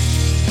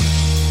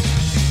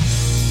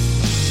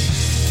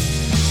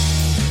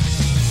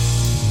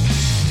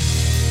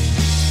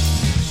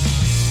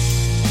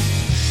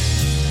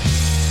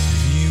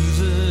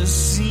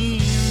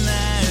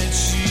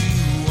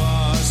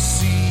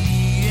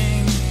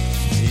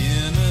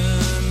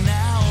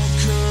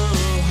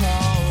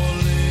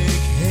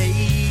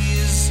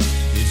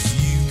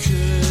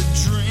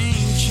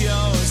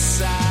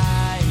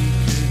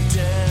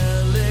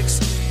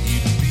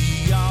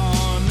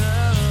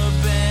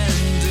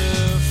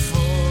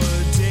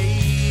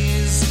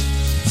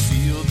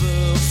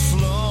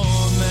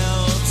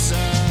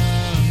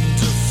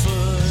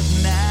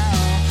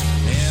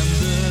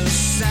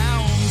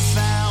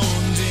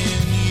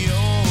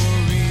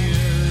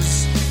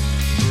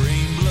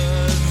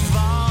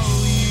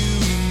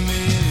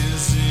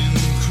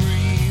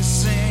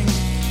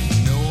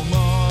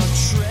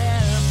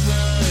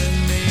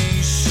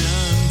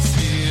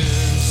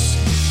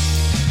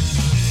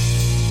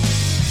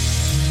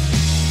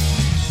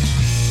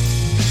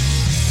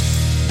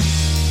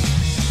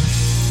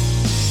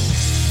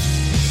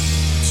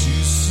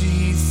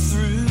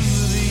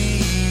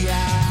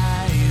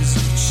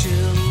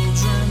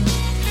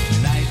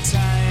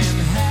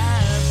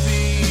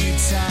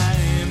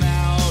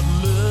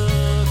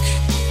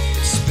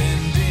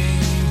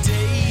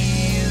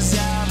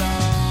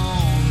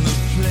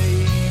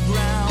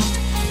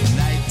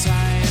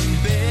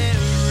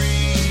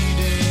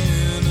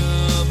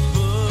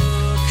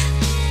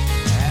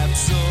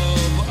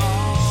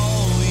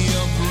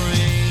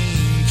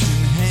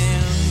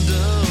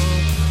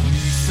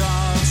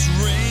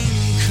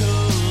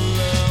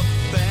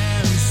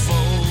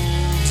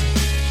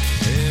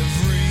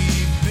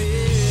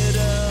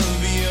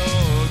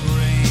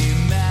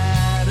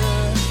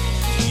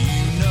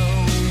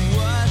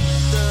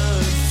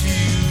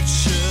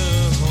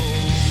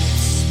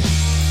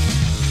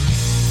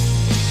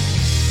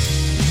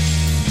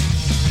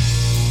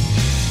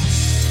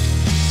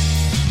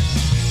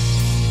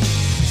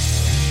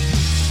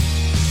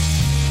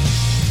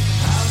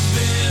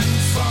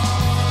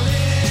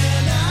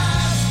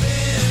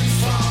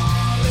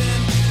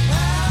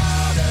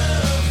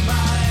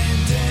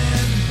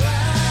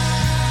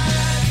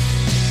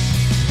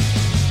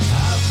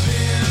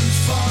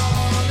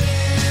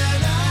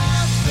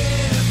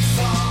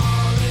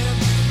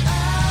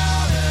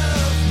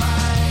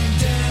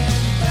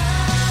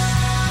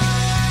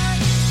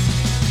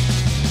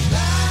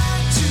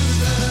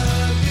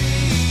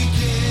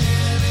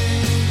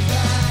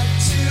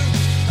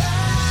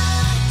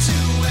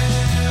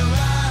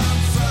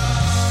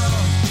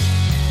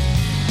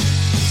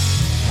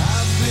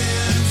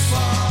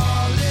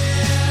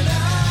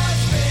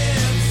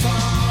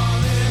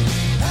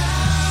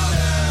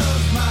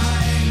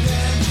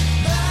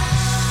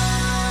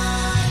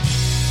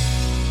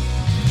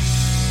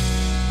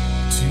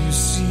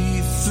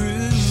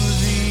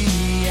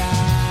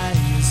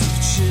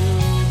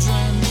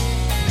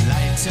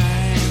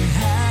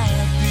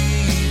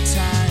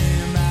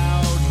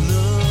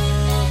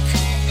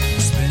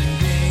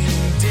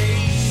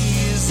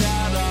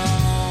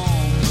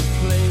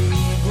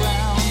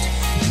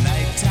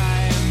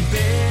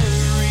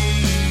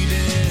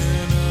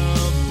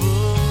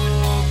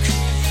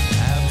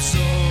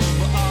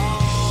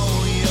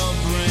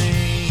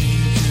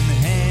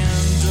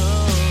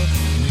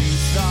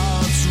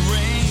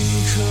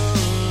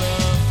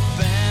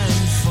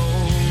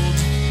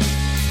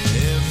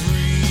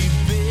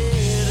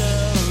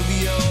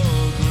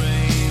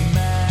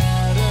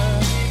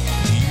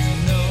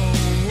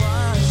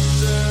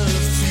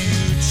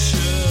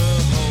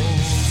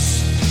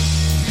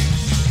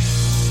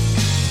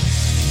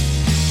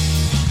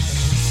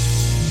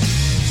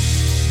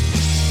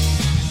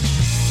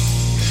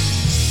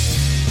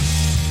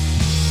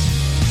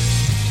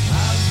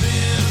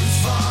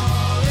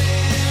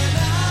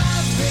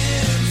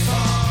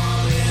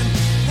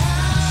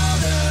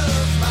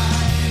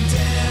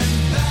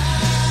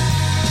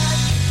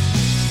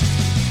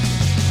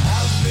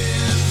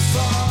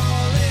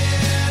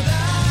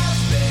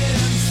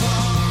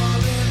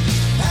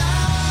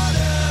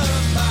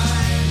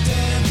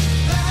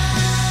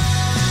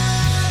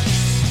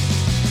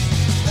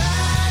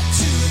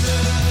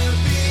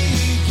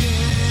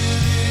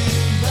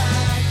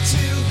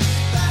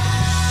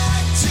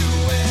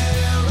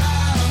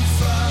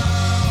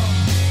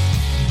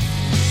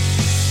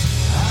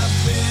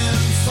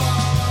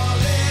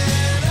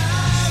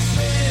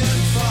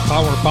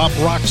 Power pop,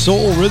 rock,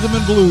 soul, rhythm,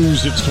 and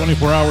blues. It's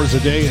 24 hours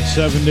a day and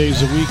 7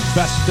 days a week.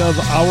 Best of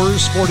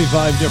hours,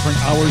 45 different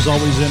hours,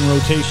 always in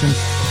rotation.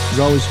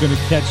 You're always going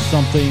to catch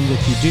something that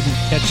you didn't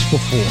catch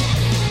before.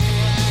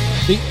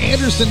 The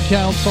Anderson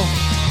Council.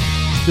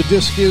 The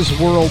disc is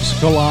Worlds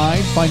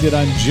Collide. Find it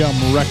on Gem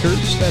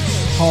Records.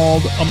 That's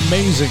called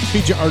Amazing.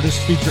 Feature artist,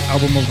 feature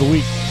album of the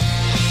week.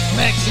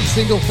 Maxi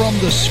single from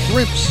the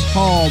Scrimps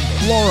called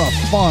Flora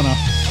Fauna.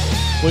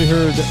 We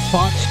heard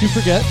Thoughts to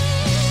Forget,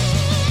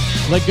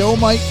 Let Go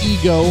My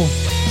Ego,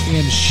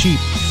 and Sheep.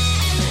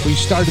 We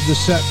started the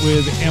set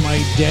with Am I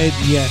Dead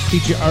Yet?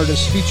 Feature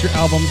artist, feature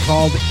album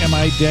called Am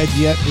I Dead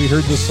Yet? We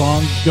heard the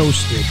song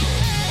Ghosted.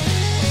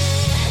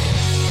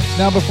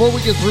 Now, before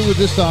we get through with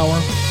this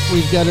hour,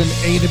 we've got an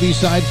A to B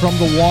side from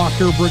the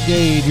Walker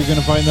Brigade. You're going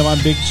to find them on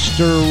Big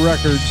Stir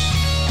Records.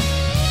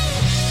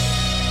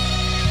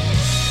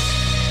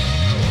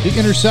 The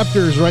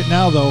Interceptors right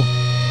now, though.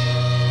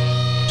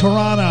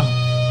 Tirana.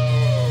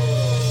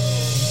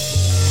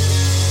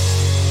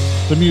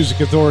 The Music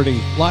Authority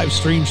live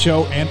stream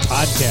show and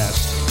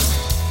podcast.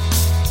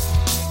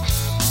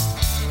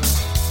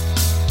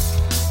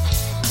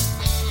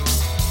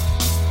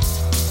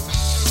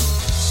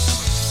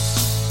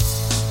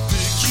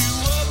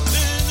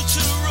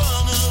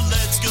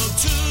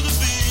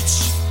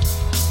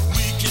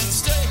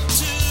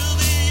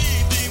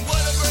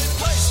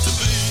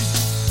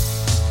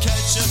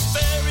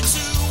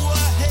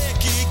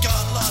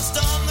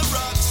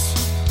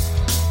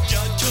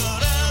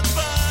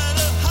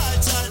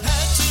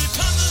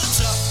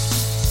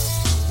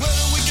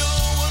 Where we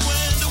go?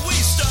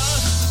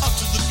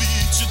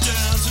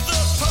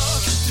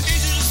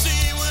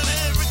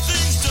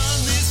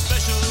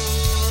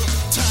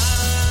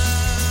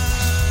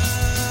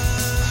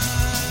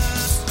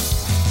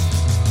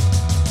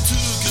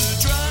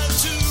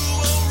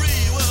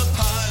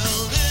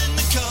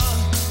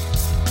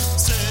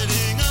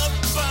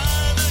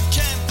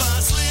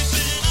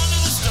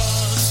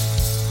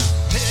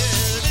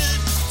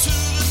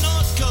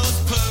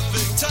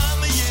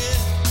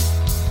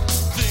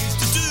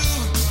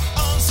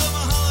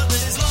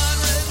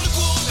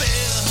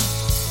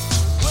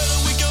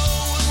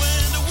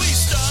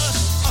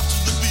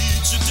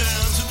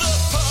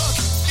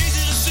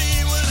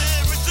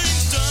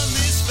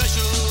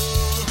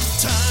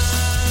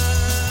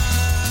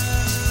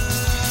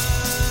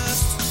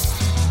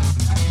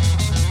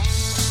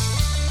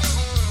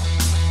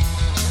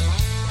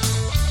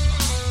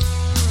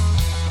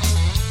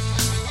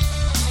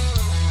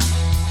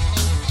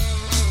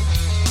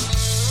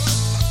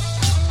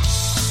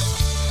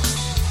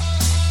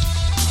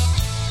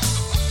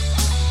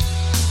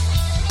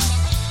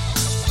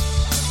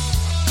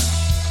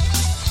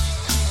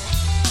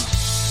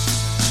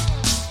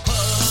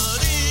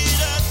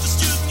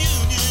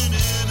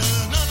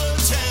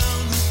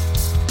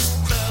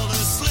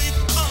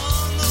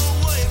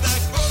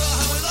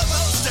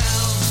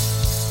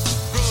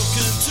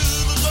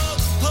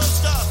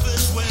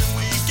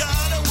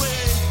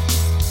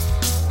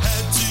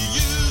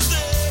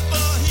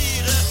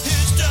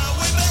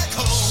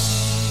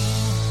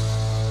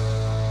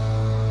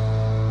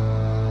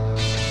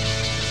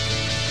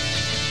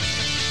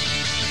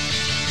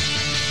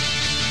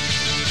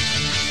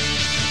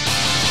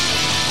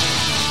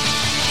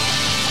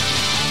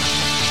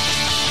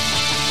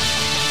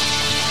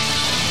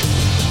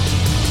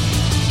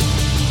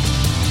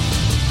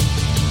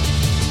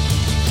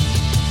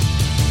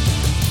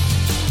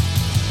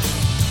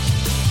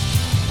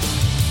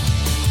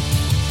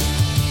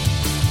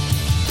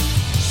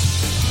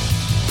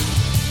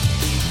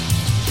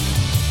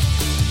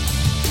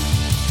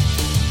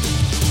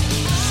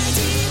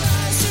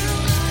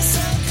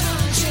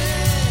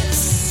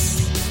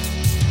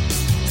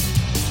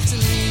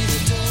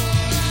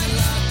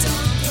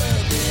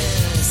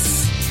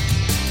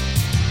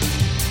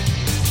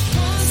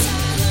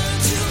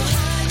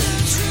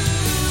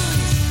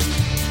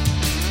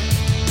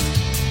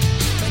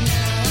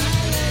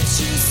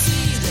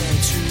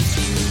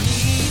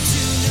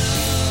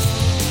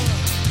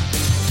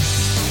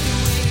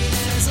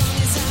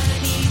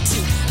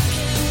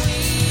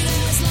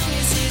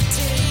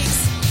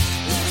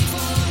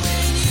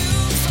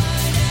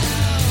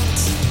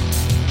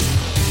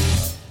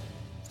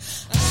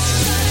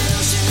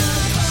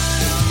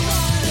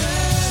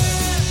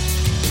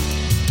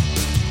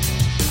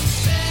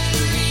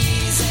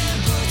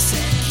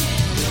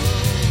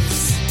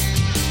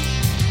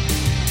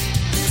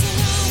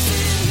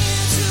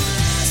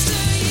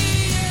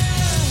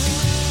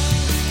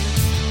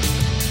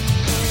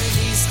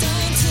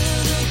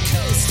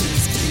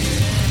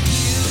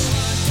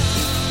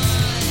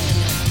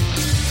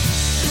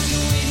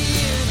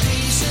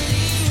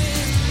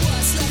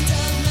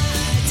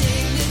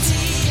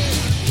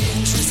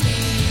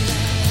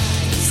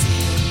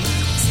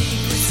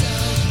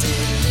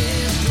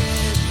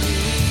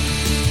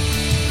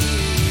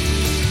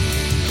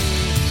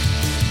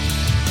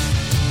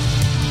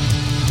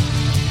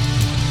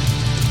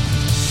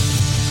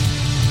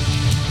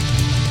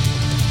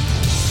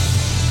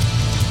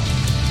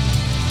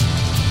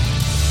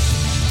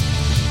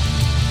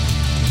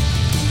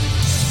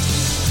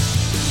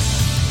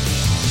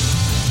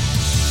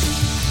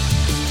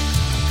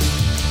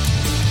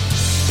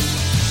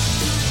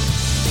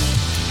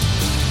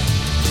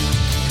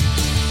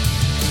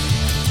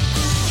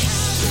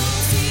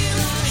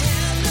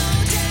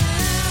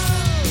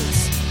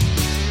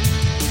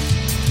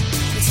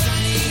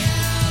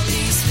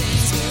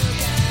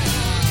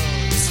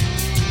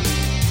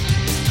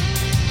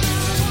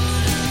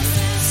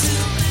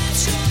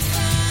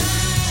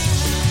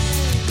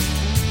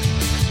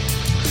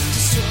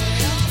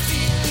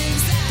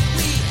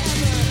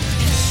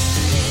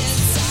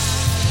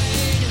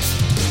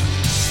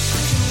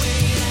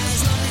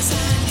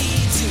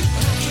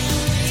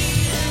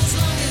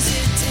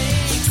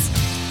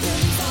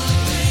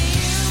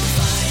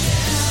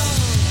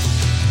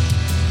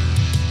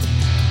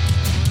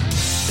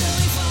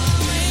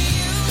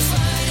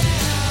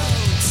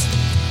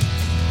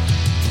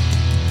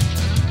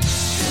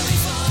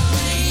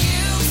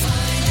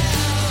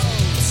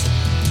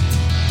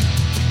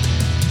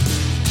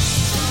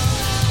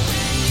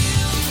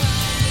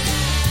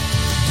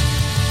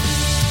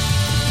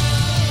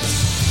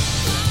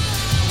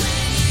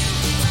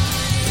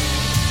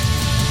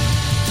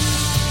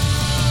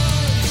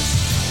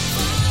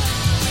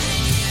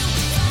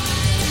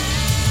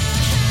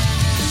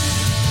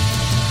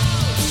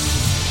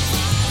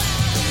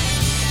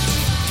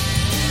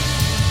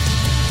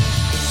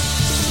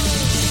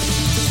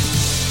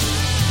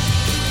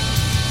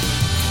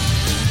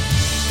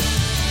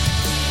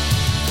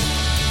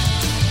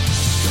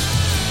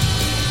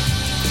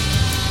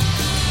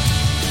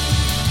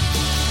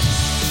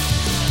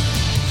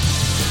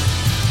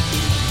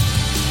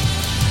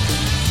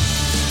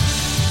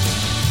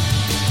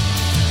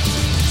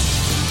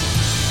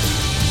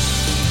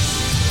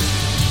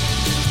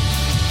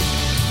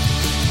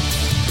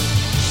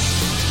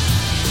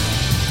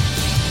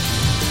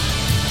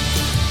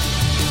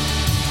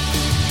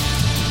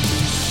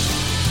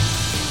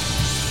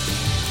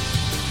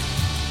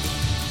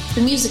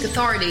 The Music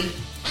Authority.